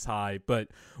ceiling is high, but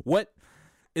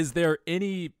is there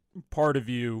any part of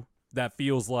you that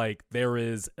feels like there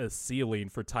is a ceiling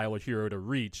for Tyler Hero to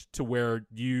reach to where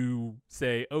you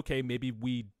say, okay, maybe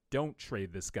we don't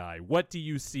trade this guy? What do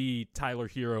you see Tyler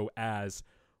Hero as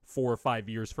 4 or 5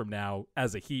 years from now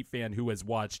as a Heat fan who has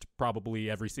watched probably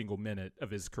every single minute of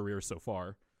his career so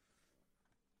far?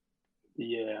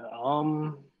 Yeah.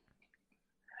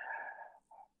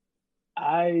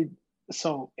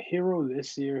 So Hero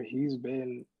this year, he's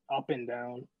been up and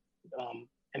down.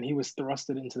 And he was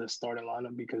thrusted into the starting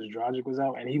lineup because Dragic was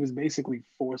out, and he was basically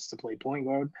forced to play point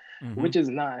guard, which is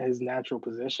not his natural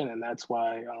position. And that's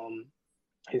why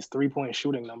his 3-point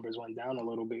shooting numbers went down a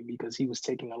little bit, because he was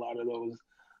taking a lot of those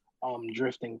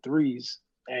drifting threes.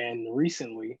 And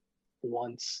recently,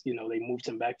 once, they moved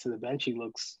him back to the bench, he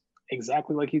looks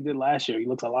exactly like he did last year. He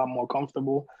looks a lot more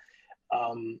comfortable.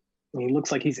 He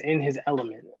looks like he's in his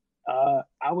element.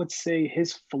 I would say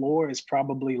his floor is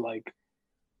probably like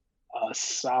a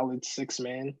solid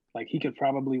 6-man. Like, he could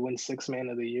probably win 6-man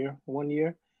of the year one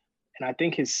year. And I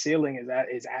think his ceiling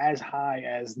is as high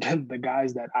as the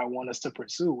guys that I want us to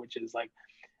pursue, which is like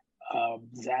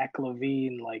Zach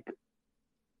LaVine, like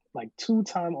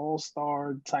 2-time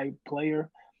All-Star type player.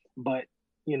 But,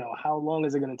 how long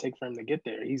is it going to take for him to get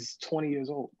there? He's 20 years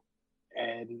old.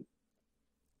 And,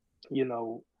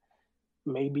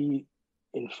 maybe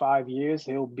in 5 years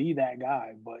he'll be that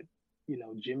guy. But,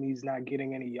 Jimmy's not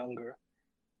getting any younger.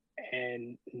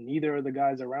 And neither are the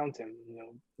guys around him.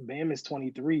 Bam is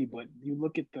 23, but you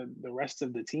look at the rest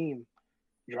of the team.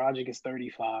 Dragic is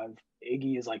 35.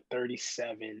 Iggy is like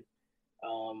 37.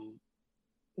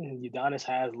 Udonis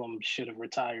Haslem should have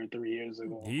retired 3 years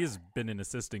ago. He's been an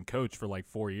assistant coach for like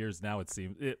 4 years now. It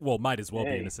seems. Might as well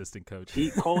be an Hey, assistant coach.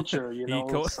 heat culture, he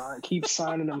co- keep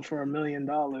signing them for $1 million.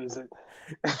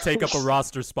 take up a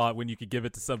roster spot when you could give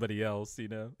it to somebody else.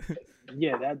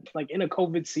 Yeah, that like in a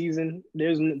COVID season, there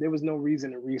was no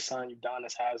reason to re-sign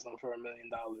Udonis Haslem for $1 million.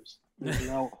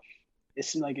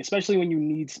 It's like especially when you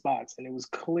need spots, and it was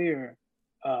clear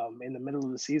in the middle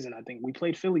of the season. I think we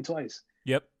played Philly twice.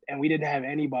 Yep. And we didn't have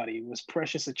anybody. It was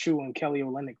Precious Achua and Kelly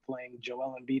Olynyk playing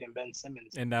Joel Embiid and Ben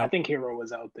Simmons. And now, I think Hero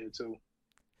was out there too.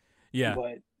 Yeah.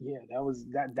 But yeah, that was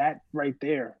that right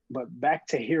there. But back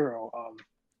to Hero.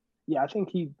 Yeah, I think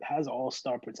he has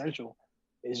all-star potential.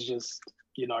 It's just,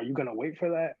 are you gonna wait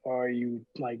for that, or are you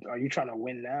trying to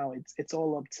win now? It's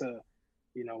all up to,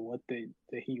 what the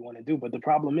Heat want to do. But the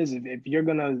problem is, if you're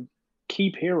gonna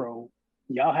keep Hero,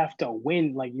 y'all have to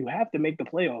win. Like, you have to make the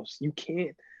playoffs. You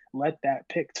can't let that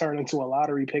pick turn into a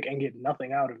lottery pick and get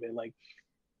nothing out of it. Like,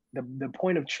 the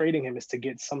point of trading him is to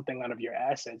get something out of your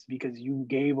assets, because you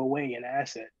gave away an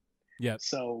asset. Yeah.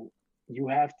 So you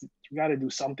got to do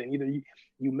something. Either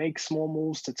you make small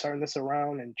moves to turn this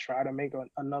around and try to make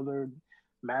another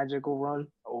magical run,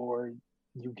 or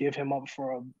you give him up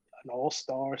for an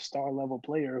all-star, star level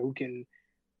player who can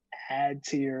add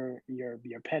to your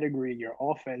pedigree, your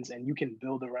offense, and you can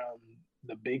build around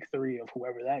the big three of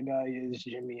whoever that guy is,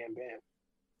 Jimmy and Bam.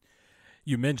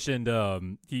 You mentioned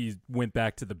he went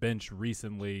back to the bench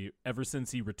recently. Ever since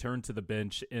he returned to the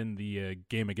bench in the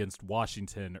game against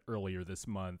Washington earlier this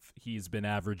month, he's been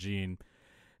averaging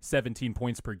 17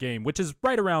 points per game, which is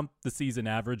right around the season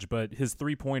average, but his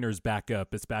three-pointers back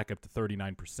up. It's back up to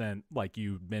 39%. Like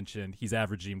you mentioned, he's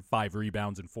averaging 5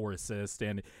 rebounds and 4 assists,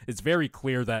 and it's very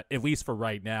clear that, at least for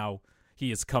right now,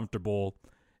 he is comfortable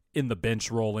in the bench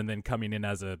role and then coming in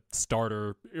as a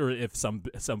starter, or if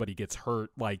somebody gets hurt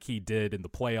like he did in the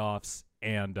playoffs.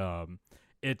 And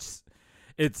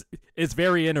it's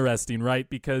very interesting, right?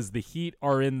 Because the Heat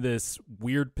are in this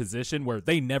weird position where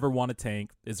they never want to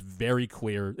tank. It's very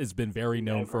clear. It's been very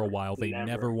known for a while. They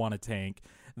never want to tank.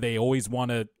 They always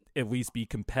want to at least be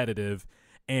competitive.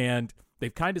 And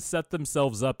they've kind of set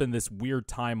themselves up in this weird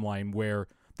timeline where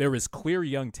there is clear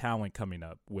young talent coming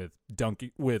up with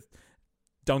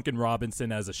Duncan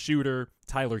Robinson as a shooter,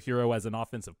 Tyler Hero as an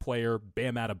offensive player,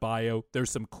 Bam Adebayo. There's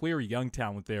some clear young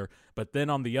talent there. But then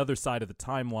on the other side of the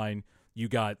timeline, you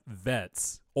got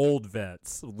vets, old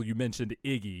vets. You mentioned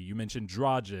Iggy. You mentioned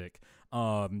Dragic,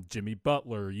 Jimmy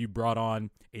Butler. You brought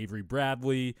on Avery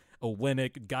Bradley,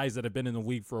 Olynyk, guys that have been in the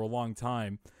league for a long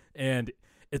time. And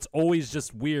it's always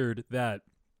just weird that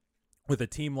with a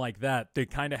team like that, they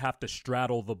kind of have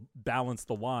to balance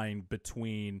the line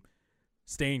between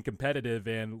staying competitive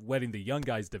and letting the young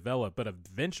guys develop. But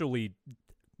eventually,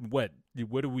 what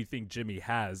do we think Jimmy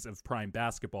has of prime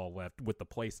basketball left with the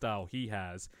play style he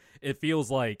has? It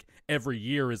feels like every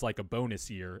year is like a bonus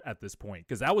year at this point,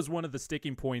 because that was one of the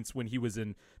sticking points when he was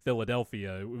in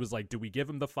Philadelphia. It was like, do we give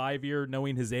him the 5-year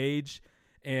knowing his age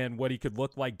and what he could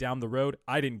look like down the road?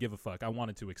 I didn't give a fuck. I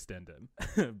wanted to extend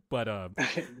him. But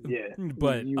yeah,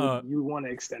 but you want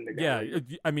to extend the guy.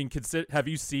 Yeah, I mean, have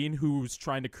you seen who's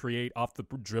trying to create off the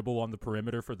dribble on the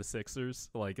perimeter for the Sixers?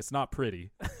 Like, it's not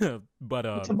pretty.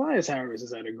 But Tobias Harris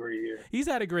has had a great year. He's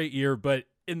had a great year, but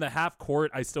in the half court,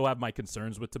 I still have my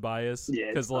concerns with Tobias.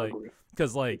 Yeah,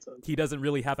 because he doesn't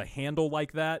really have a handle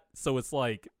like that. So it's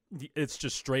like it's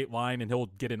just straight line, and he'll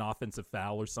get an offensive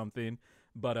foul or something.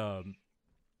 But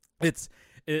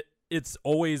it's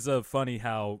always funny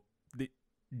how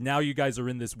now you guys are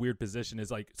in this weird position.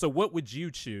 Is like, so what would you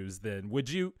choose then?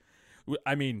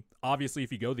 I mean, obviously,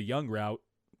 if you go the young route,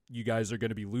 you guys are going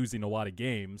to be losing a lot of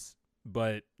games,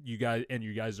 but you guys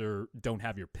don't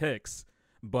have your picks.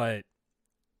 But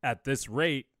at this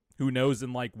rate, who knows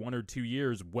in like 1 or 2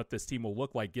 years what this team will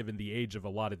look like given the age of a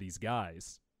lot of these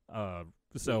guys.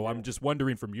 So I'm just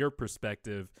wondering from your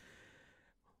perspective,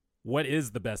 what is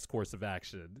the best course of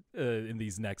action in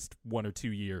these next 1 or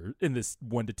 2 years, in this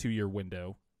 1 to 2 year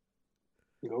window?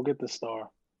 Go get the star.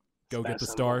 Go get the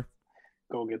star.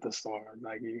 Go get the star.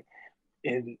 Like,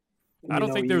 I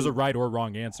don't think there's a right or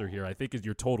wrong answer here. I think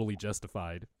you're totally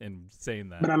justified in saying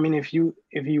that. But I mean, if you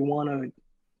want to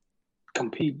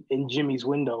compete in Jimmy's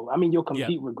window, I mean, you'll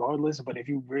compete regardless. But if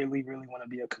you really, really want to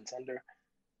be a contender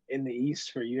in the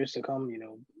East for years to come,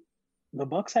 the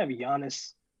Bucks have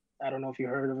Giannis. I don't know if you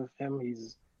heard of him.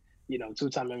 He's,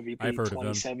 2-time MVP,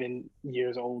 27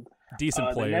 years old.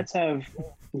 Decent player. The Nets have,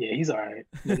 he's all right.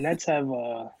 The Nets have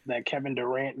that Kevin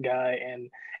Durant guy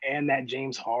and that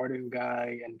James Harden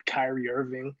guy and Kyrie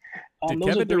Irving. Did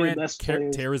Kevin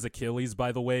Durant tear his Achilles,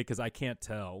 by the way? Because I can't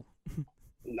tell.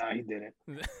 Nah, he didn't.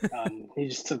 He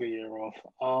just took a year off.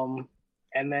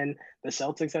 And then the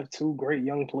Celtics have two great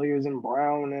young players in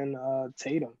Brown and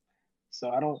Tatum. So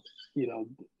I don't,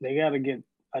 they got to get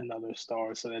another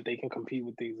star so that they can compete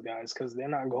with these guys because they're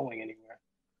not going anywhere.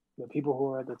 The people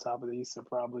who are at the top of the East are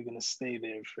probably going to stay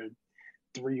there for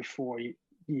 3 or 4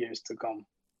 years to come.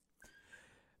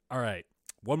 All right.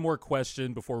 One more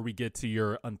question before we get to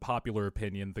your unpopular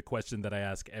opinion, the question that I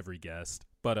ask every guest.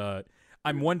 But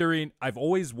I'm wondering, I've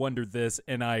always wondered this,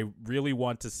 and I really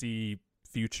want to see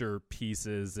future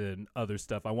pieces and other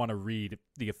stuff. I want to read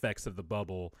the effects of the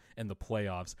bubble and the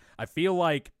playoffs. I feel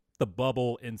like the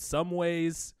bubble in some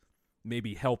ways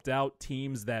maybe helped out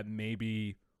teams that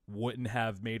maybe wouldn't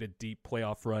have made a deep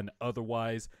playoff run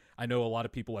otherwise. I know a lot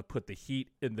of people have put the Heat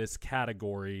in this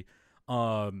category.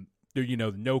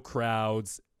 No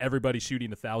crowds, everybody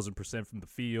shooting 1,000% from the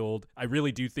field. I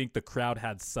really do think the crowd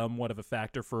had somewhat of a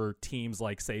factor for teams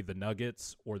like, say, the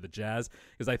Nuggets or the Jazz,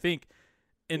 because I think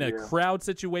in a crowd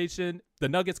situation, the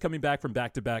Nuggets coming back from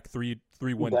back-to-back 3-1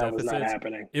 deficits,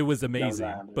 it was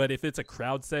amazing. But if it's a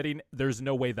crowd setting, there's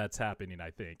no way that's happening, I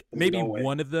think. Maybe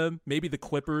one of them, maybe the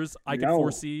Clippers, I could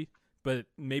foresee, but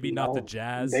maybe not the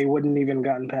Jazz. They wouldn't even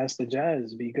gotten past the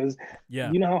Jazz because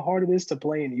you know how hard it is to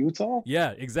play in Utah?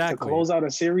 Yeah, exactly. To close out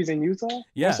a series in Utah?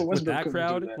 Yeah, with that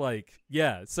crowd,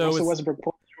 So Russell Westbrook,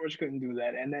 Paul George couldn't do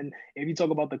that. And then if you talk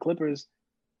about the Clippers,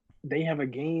 they have a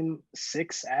game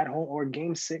 6 at home or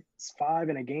game 6-5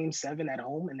 and a game 7 at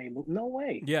home, and they no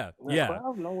way. Yeah.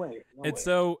 Crowd, no way.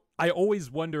 So I always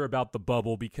wonder about the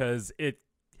bubble because it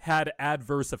had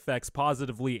adverse effects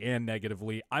positively and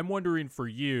negatively. I'm wondering for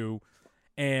you,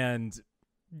 and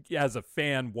as a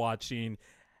fan watching,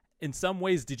 in some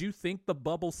ways, did you think the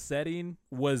bubble setting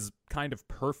was kind of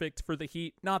perfect for the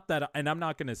Heat? Not that, and I'm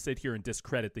not going to sit here and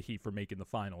discredit the Heat for making the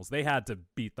finals. They had to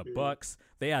beat the Bucks.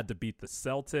 They had to beat the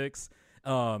Celtics.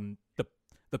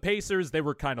 The Pacers, they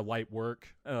were kind of light work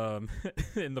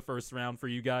in the first round for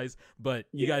you guys, but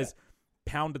you guys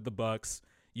pounded the Bucks.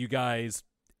 You guys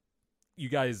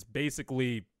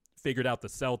basically figured out the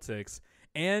Celtics.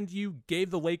 And you gave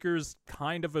the Lakers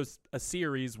kind of a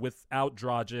series without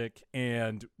Dragic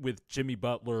and with Jimmy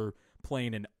Butler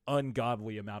playing an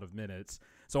ungodly amount of minutes.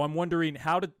 So I'm wondering,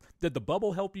 did the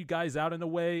bubble help you guys out in a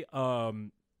way?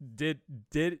 Was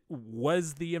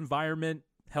the environment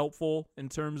helpful in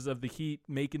terms of the Heat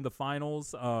making the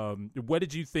finals? What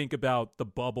did you think about the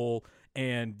bubble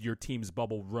and your team's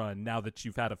bubble run now that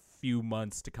you've had a few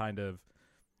months to kind of,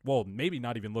 well, maybe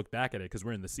not even look back at it because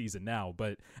we're in the season now,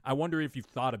 but I wonder if you've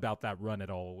thought about that run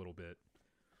at all a little bit.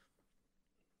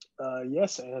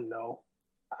 Yes and no.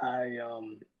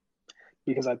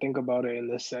 Because I think about it in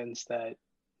the sense that,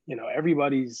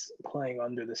 everybody's playing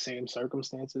under the same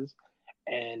circumstances,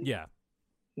 and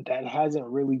that hasn't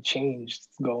really changed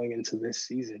going into this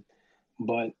season.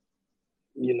 But,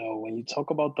 when you talk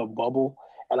about the bubble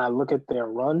and I look at their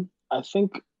run, I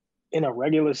think in a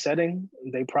regular setting,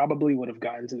 they probably would have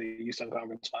gotten to the Eastern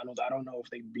Conference Finals. I don't know if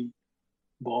they beat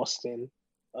Boston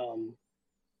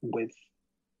with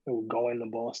going to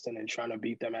Boston and trying to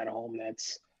beat them at home.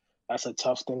 That's a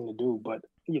tough thing to do. But,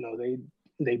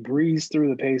 they breezed through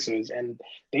the Pacers and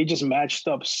they just matched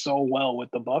up so well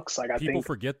with the Bucks. People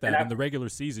forget that in the regular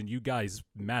season, you guys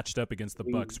matched up against the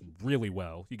Bucks really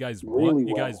well. You guys won.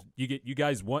 You guys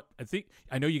won.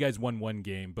 I know you guys won one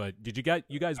game, but did you guys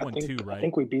won two, right? I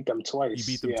think we beat them twice. You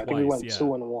beat them twice. I think we went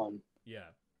 2-1. Yeah.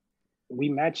 We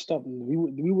matched up.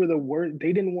 We were the worst.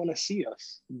 They didn't want to see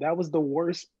us. That was the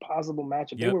worst possible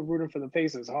matchup. They were rooting for the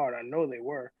Pacers hard. I know they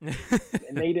were,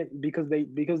 and they didn't because they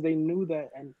knew that.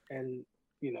 And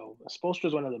Spoelstra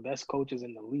is one of the best coaches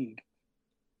in the league.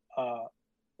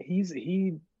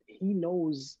 He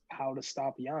knows how to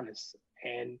stop Giannis,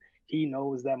 and he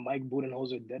knows that Mike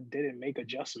Budenholzer didn't make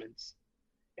adjustments.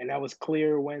 And that was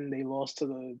clear when they lost to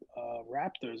the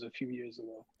Raptors a few years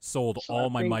ago. Sold all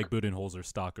my Mike Budenholzer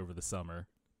stock over the summer.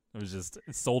 It was just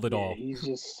sold it all.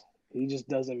 He just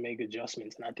doesn't make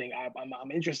adjustments, and I think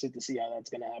I'm interested to see how that's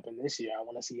going to happen this year. I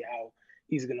want to see how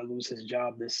he's going to lose his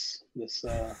job this next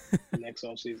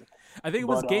offseason. I think it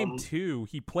was game 2.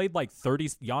 He played like 30.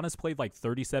 Giannis played like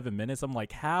 37 minutes. I'm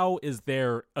like, how is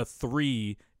there a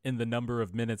 3 in the number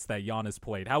of minutes that Giannis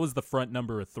played? How is the front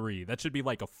number a 3? That should be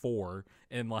like a 4.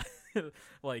 And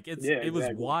it was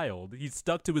wild. He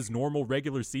stuck to his normal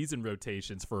regular season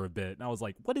rotations for a bit, and I was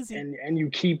like, what is he? And you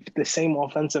keep the same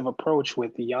offensive approach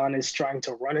with Giannis trying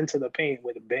to run into the paint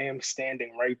with Bam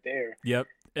standing right there. Yep.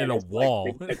 And a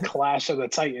wall. Like the clash of the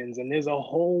Titans, and there's a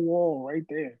whole wall right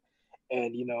there.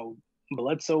 And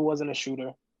Bledsoe wasn't a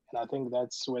shooter, and I think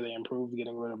that's where they improved,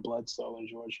 getting rid of Bledsoe and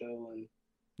George Hill and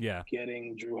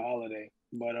getting Drew Holiday.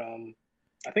 But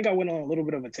I think I went on a little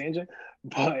bit of a tangent,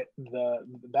 but the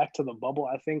back to the bubble,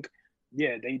 I think,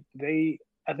 yeah, they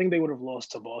I think they would have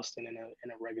lost to Boston in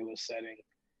a regular setting.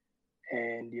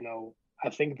 And I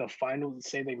think the finals,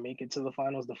 say they make it to the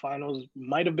finals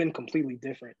might have been completely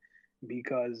different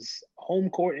because home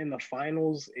court in the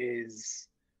finals is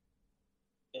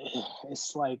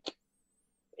it's like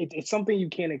it's something you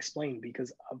can't explain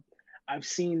because I've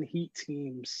seen Heat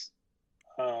teams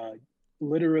uh,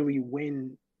 literally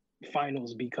win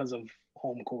finals because of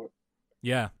home court.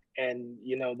 Yeah. And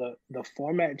the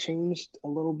format changed a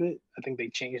little bit. I think they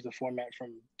changed the format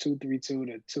from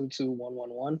 2-3-2 to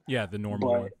 2-2-1-1-1. Yeah, the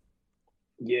normal But one.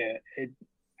 yeah,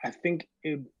 I think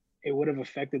it would have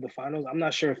affected the finals. I'm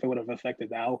not sure if it would have affected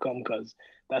the outcome because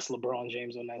that's LeBron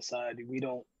James on that side. We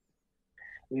don't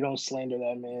slander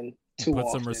that man too Put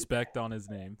some often. respect on his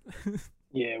name.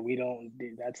 Yeah, we don't.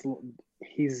 That's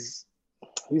he's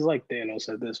he's like Thanos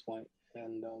at this point.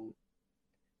 And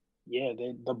yeah,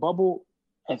 the bubble.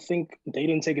 I think they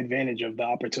didn't take advantage of the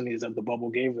opportunities that the bubble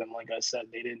gave them. Like I said,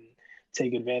 they didn't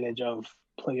take advantage of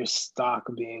player stock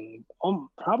being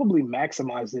probably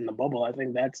maximized in the bubble. I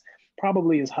think that's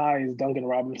probably as high as Duncan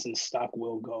Robinson's stock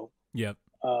will go. Yep.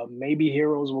 Maybe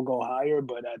heroes will go higher,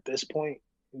 but at this point,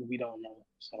 we don't know.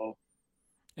 So,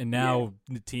 and now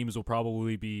the teams will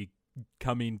probably be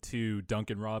coming to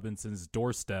Duncan Robinson's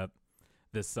doorstep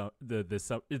this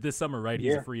summer, right?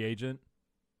 He's a free agent.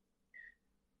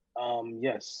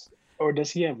 Yes. Or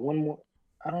does he have one more?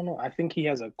 I don't know. I think he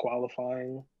has a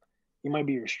qualifying. He might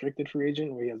be a restricted free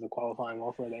agent where he has a qualifying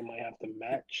offer they might have to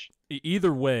match.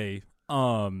 Either way,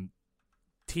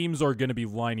 teams are going to be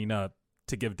lining up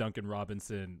to give Duncan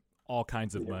Robinson all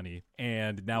kinds of money.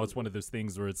 And now it's one of those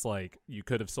things where it's like you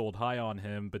could have sold high on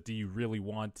him, but do you really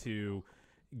want to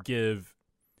give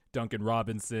Duncan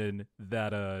Robinson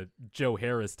that Joe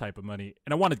Harris type of money?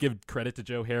 And I want to give credit to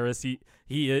Joe Harris. He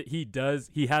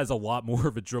has a lot more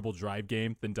of a dribble drive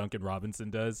game than Duncan Robinson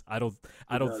does. I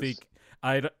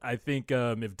think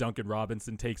if Duncan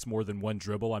Robinson takes more than one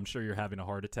dribble, I'm sure you're having a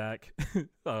heart attack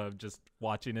just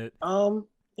watching it.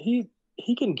 He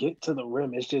can get to the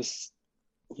rim. It's just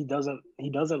he doesn't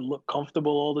look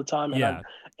comfortable all the time. And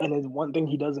and one thing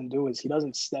he doesn't do is he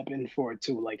doesn't step in for it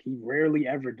too. Like he rarely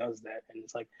ever does that. And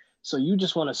it's like, so you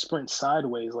just want to sprint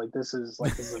sideways like this is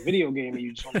a video game and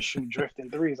you just want to shoot drifting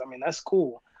threes. I mean, that's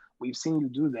cool. We've seen you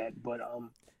do that, but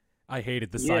I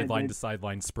hated the sideline to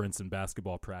sideline sprints in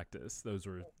basketball practice. Those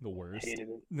were the worst.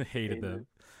 Hated them.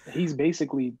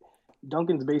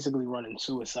 Duncan's basically running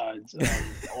suicides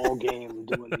all game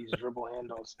doing these dribble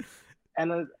handles.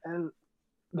 And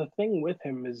the thing with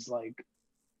him is like,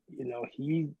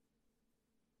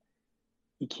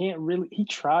 he can't really. He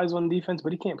tries on defense,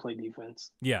 but he can't play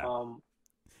defense. Yeah.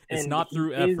 It's not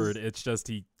through effort. It's just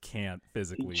he can't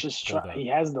physically. He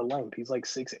has the length. He's like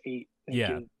 6'8".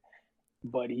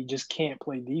 But he just can't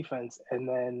play defense. And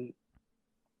then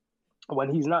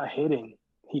when he's not hitting,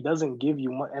 he doesn't give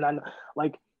you much. And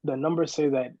the numbers say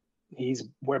that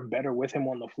we're better with him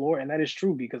on the floor, and that is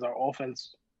true because our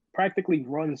offense practically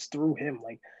runs through him.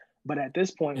 But at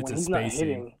this point, when he's not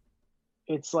hitting,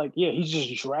 it's like, he's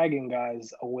just dragging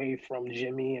guys away from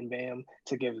Jimmy and Bam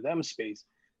to give them space.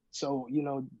 So,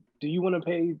 do you want to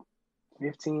pay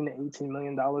 $15 to $18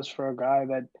 million for a guy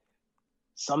that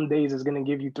some days is going to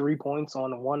give you 3 points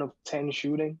on 1 of 10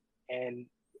 shooting and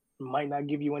might not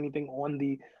give you anything on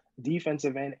the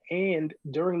defensive end? And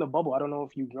during the bubble, I don't know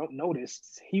if you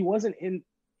noticed, he wasn't in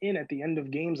at the end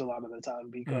of games a lot of the time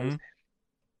because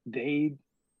they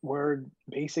were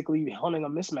basically hunting a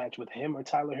mismatch with him or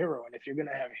Tyler Hero. And if you're going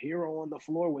to have Hero on the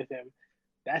floor with him,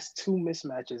 that's 2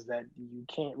 mismatches that you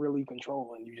can't really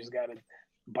control, and you just got to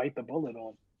bite the bullet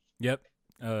on. Yep.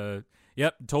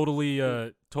 Yep.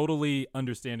 Totally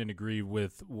understand and agree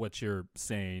with what you're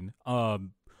saying.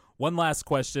 One last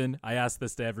question. I ask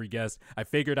this to every guest. I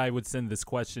figured I would send this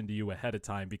question to you ahead of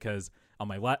time because on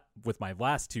with my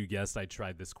last 2 guests, I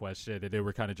tried this question and they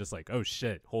were kind of just like, "Oh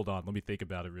shit, hold on, let me think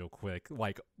about it real quick."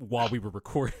 Like while we were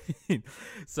recording.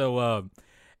 So,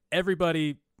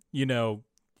 everybody, you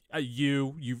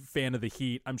fan of the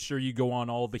Heat, I'm sure you go on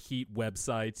all the Heat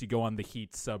websites, you go on the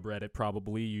Heat subreddit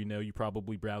probably, you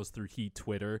probably browse through Heat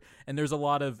Twitter, and there's a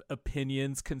lot of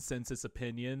consensus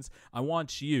opinions. I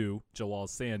want you, Jalaal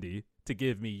Sandy, to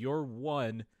give me your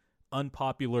one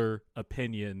unpopular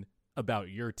opinion about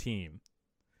your team.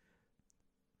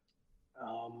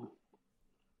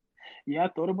 I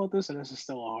thought about this, and this is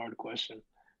still a hard question.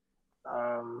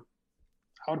 I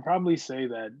would probably say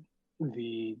that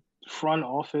the front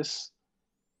office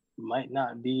might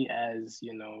not be as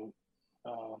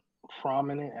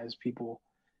prominent as people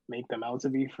make them out to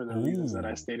be for the reasons that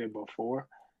I stated before.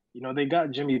 they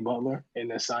got Jimmy Butler in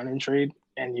the sign and trade,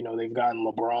 and they've gotten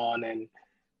LeBron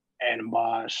and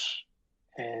Bosh,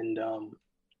 and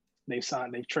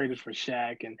they've traded for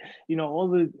Shaq, and all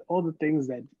the things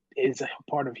that is a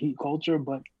part of Heat culture.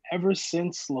 But ever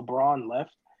since LeBron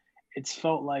left, it's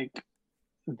felt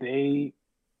they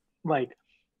like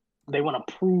they want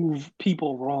to prove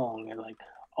people wrong, and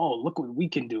oh, look what we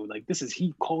can do. This is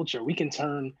Heat culture. We can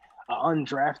turn an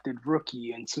undrafted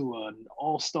rookie into an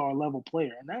all-star level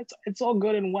player, and it's all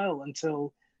good and well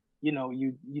until you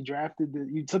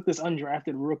took this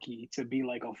undrafted rookie to be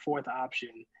like a fourth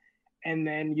option, and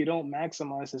then you don't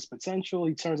maximize his potential.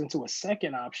 He turns into a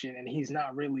second option, and he's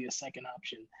not really a second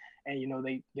option.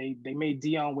 And they made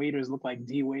Dion Waiters look like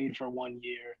D Wade for 1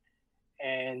 year,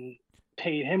 and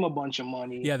paid him a bunch of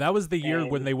money. Yeah, that was the year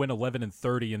when they went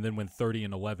 11-30, and then went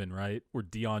 30-11, right? Where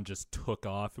Dion just took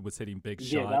off and was hitting big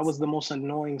shots. Yeah, that was the most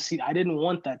annoying seat. I didn't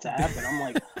want that to happen. I'm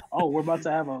like, oh, we're about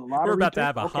to have a lottery. We're about pick? to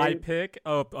have a Okay. high pick.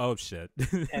 Oh shit.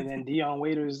 And then Dion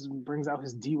Waiters brings out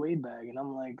his D Wade bag, and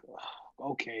I'm like,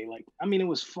 oh, okay. It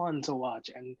was fun to watch,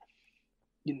 and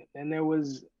and there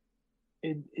was,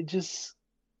 it just,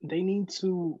 they need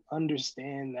to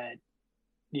understand that,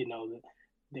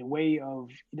 the way of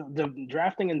the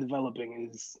drafting and developing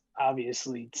is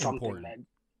obviously something important.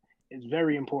 that is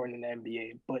very important in the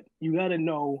NBA, but you got to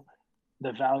know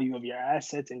the value of your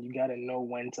assets, and you got to know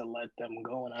when to let them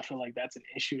go. And I feel like that's an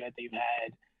issue that they've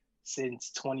had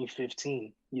since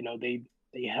 2015.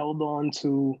 They held on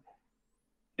to,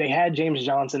 they had James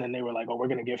Johnson, and they were like, oh, we're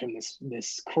going to give him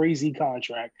this crazy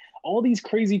contract. All these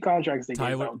crazy contracts they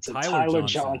gave out to Tyler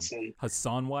Johnson,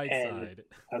 Hassan Whiteside,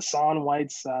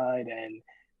 and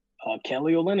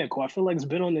Kelly Olynyk, who I feel like has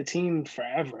been on the team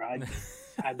forever.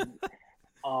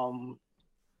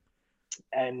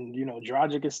 And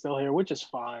Dragic is still here, which is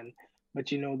fine. But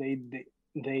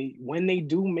they when they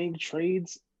do make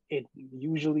trades, it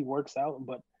usually works out.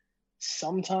 But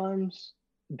sometimes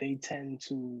they tend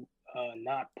to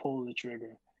not pull the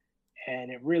trigger, and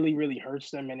it really, really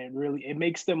hurts them, and it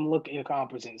makes them look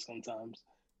incompetent sometimes.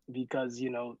 Because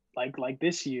like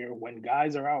this year, when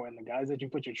guys are out and the guys that you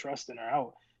put your trust in are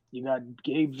out, you got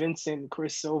Gabe Vincent,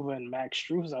 Chris Silva, and Max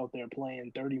Strus out there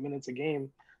playing 30 minutes a game.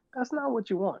 That's not what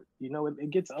you want. It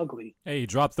gets ugly. Hey, he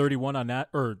dropped 31 on that,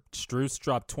 or Strus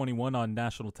dropped 21 on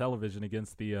national television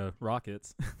against the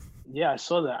Rockets. Yeah, I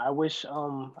saw that. I wish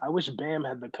Bam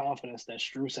had the confidence that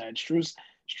Strus had.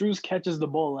 Strus catches the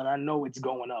ball, and I know it's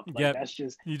going up. That's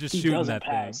just, you just he shooting doesn't that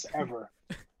pass thing. ever.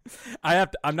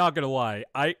 I'm not gonna lie.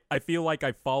 I feel like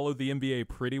I follow the NBA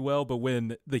pretty well, but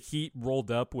when the Heat rolled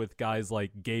up with guys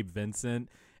like Gabe Vincent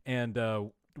and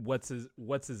what's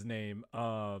his name,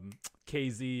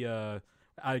 KZ,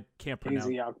 I can't pronounce.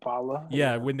 KZ Okpala.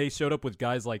 Yeah, when they showed up with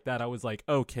guys like that, I was like,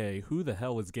 okay, who the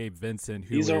hell is Gabe Vincent?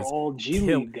 These are all G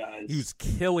League guys. He was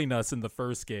killing us in the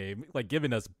first game,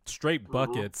 giving us straight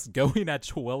buckets, going at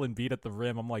Joel Embiid at the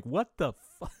rim. I'm like, what the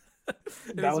fuck?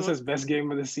 That was his best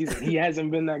game of the season. He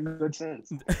hasn't been that good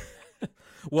since.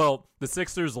 Well, the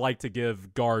Sixers like to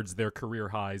give guards their career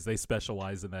highs. They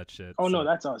specialize in that shit. Oh, so. No,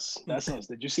 that's us. That's us.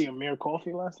 Did you see Amir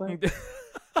Coffey last night?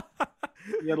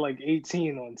 He had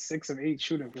 18 on 6 of 8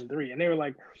 shooting from 3. And they were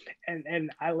like,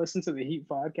 and I listened to the Heat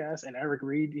podcast, and Eric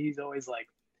Reed, he's always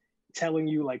telling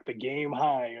you the game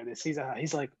high or the season high.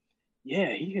 He's like,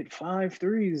 yeah, he hit 5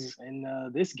 threes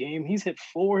in this game. He's hit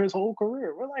 4 his whole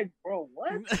career. We're like, bro,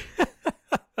 what?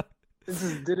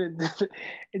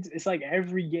 It's like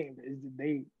every game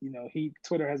they Heat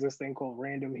Twitter has this thing called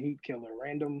random Heat killer,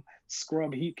 random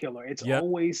scrub Heat killer. It's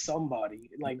always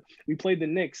somebody. We played the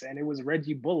Knicks and it was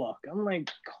Reggie Bullock. I'm like,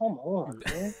 come on,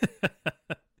 man.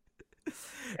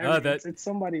 It's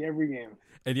somebody every game.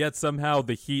 And yet somehow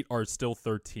the Heat are still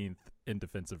 13th in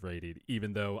defensive rating,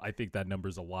 even though I think that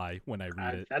number's a lie when I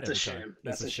read it. That's a shame.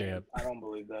 That's a shame. I don't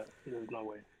believe that. There's no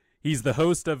way. He's the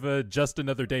host of Just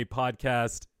Another Day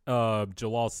podcast.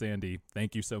 Jalaal Sandy,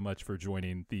 thank you so much for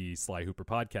joining the Sly Hooper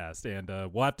podcast. And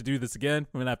we'll have to do this again.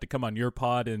 I'm going to have to come on your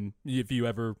pod. And if you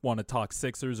ever want to talk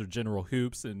Sixers or general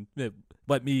hoops, and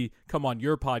let me come on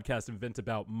your podcast and vent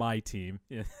about my team.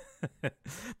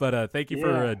 But thank you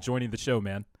for joining the show,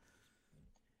 man.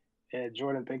 Yeah,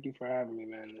 Jordan, thank you for having me,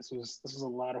 man. This was a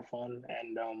lot of fun.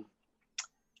 And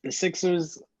the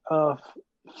Sixers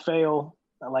fail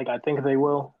like I think they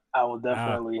will. I will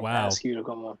definitely ask you to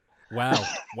come on.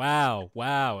 Wow.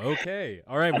 Okay.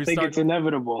 All right. I think it's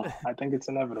inevitable.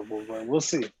 But we'll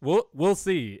see. We'll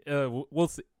see. We'll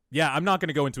see. Yeah, I'm not going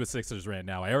to go into a Sixers rant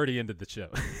now. I already ended the show.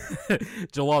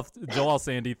 Jalaal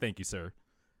Sandy, thank you, sir.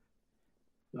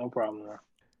 No problem, man.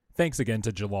 Thanks again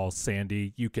to Jalaal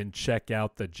Sandy. You can check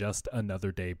out the Just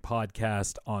Another Day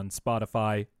podcast on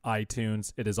Spotify,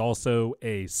 iTunes. It is also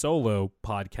a solo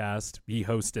podcast. He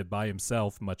hosted by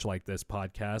himself, much like this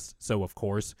podcast. So, of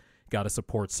course, got to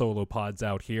support solo pods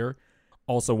out here.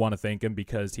 Also want to thank him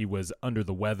because he was under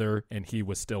the weather and he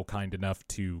was still kind enough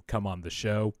to come on the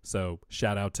show. So,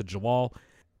 shout out to Jalaal.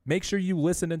 Make sure you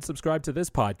listen and subscribe to this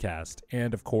podcast.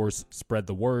 And, of course, spread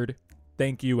the word.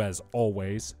 Thank you, as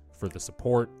always, for the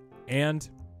support. And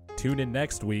tune in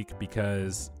next week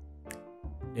because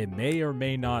it may or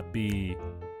may not be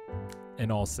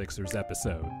an All Sixers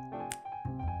episode.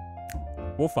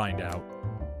 We'll find out.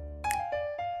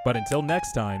 But until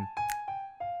next time,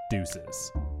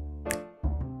 deuces.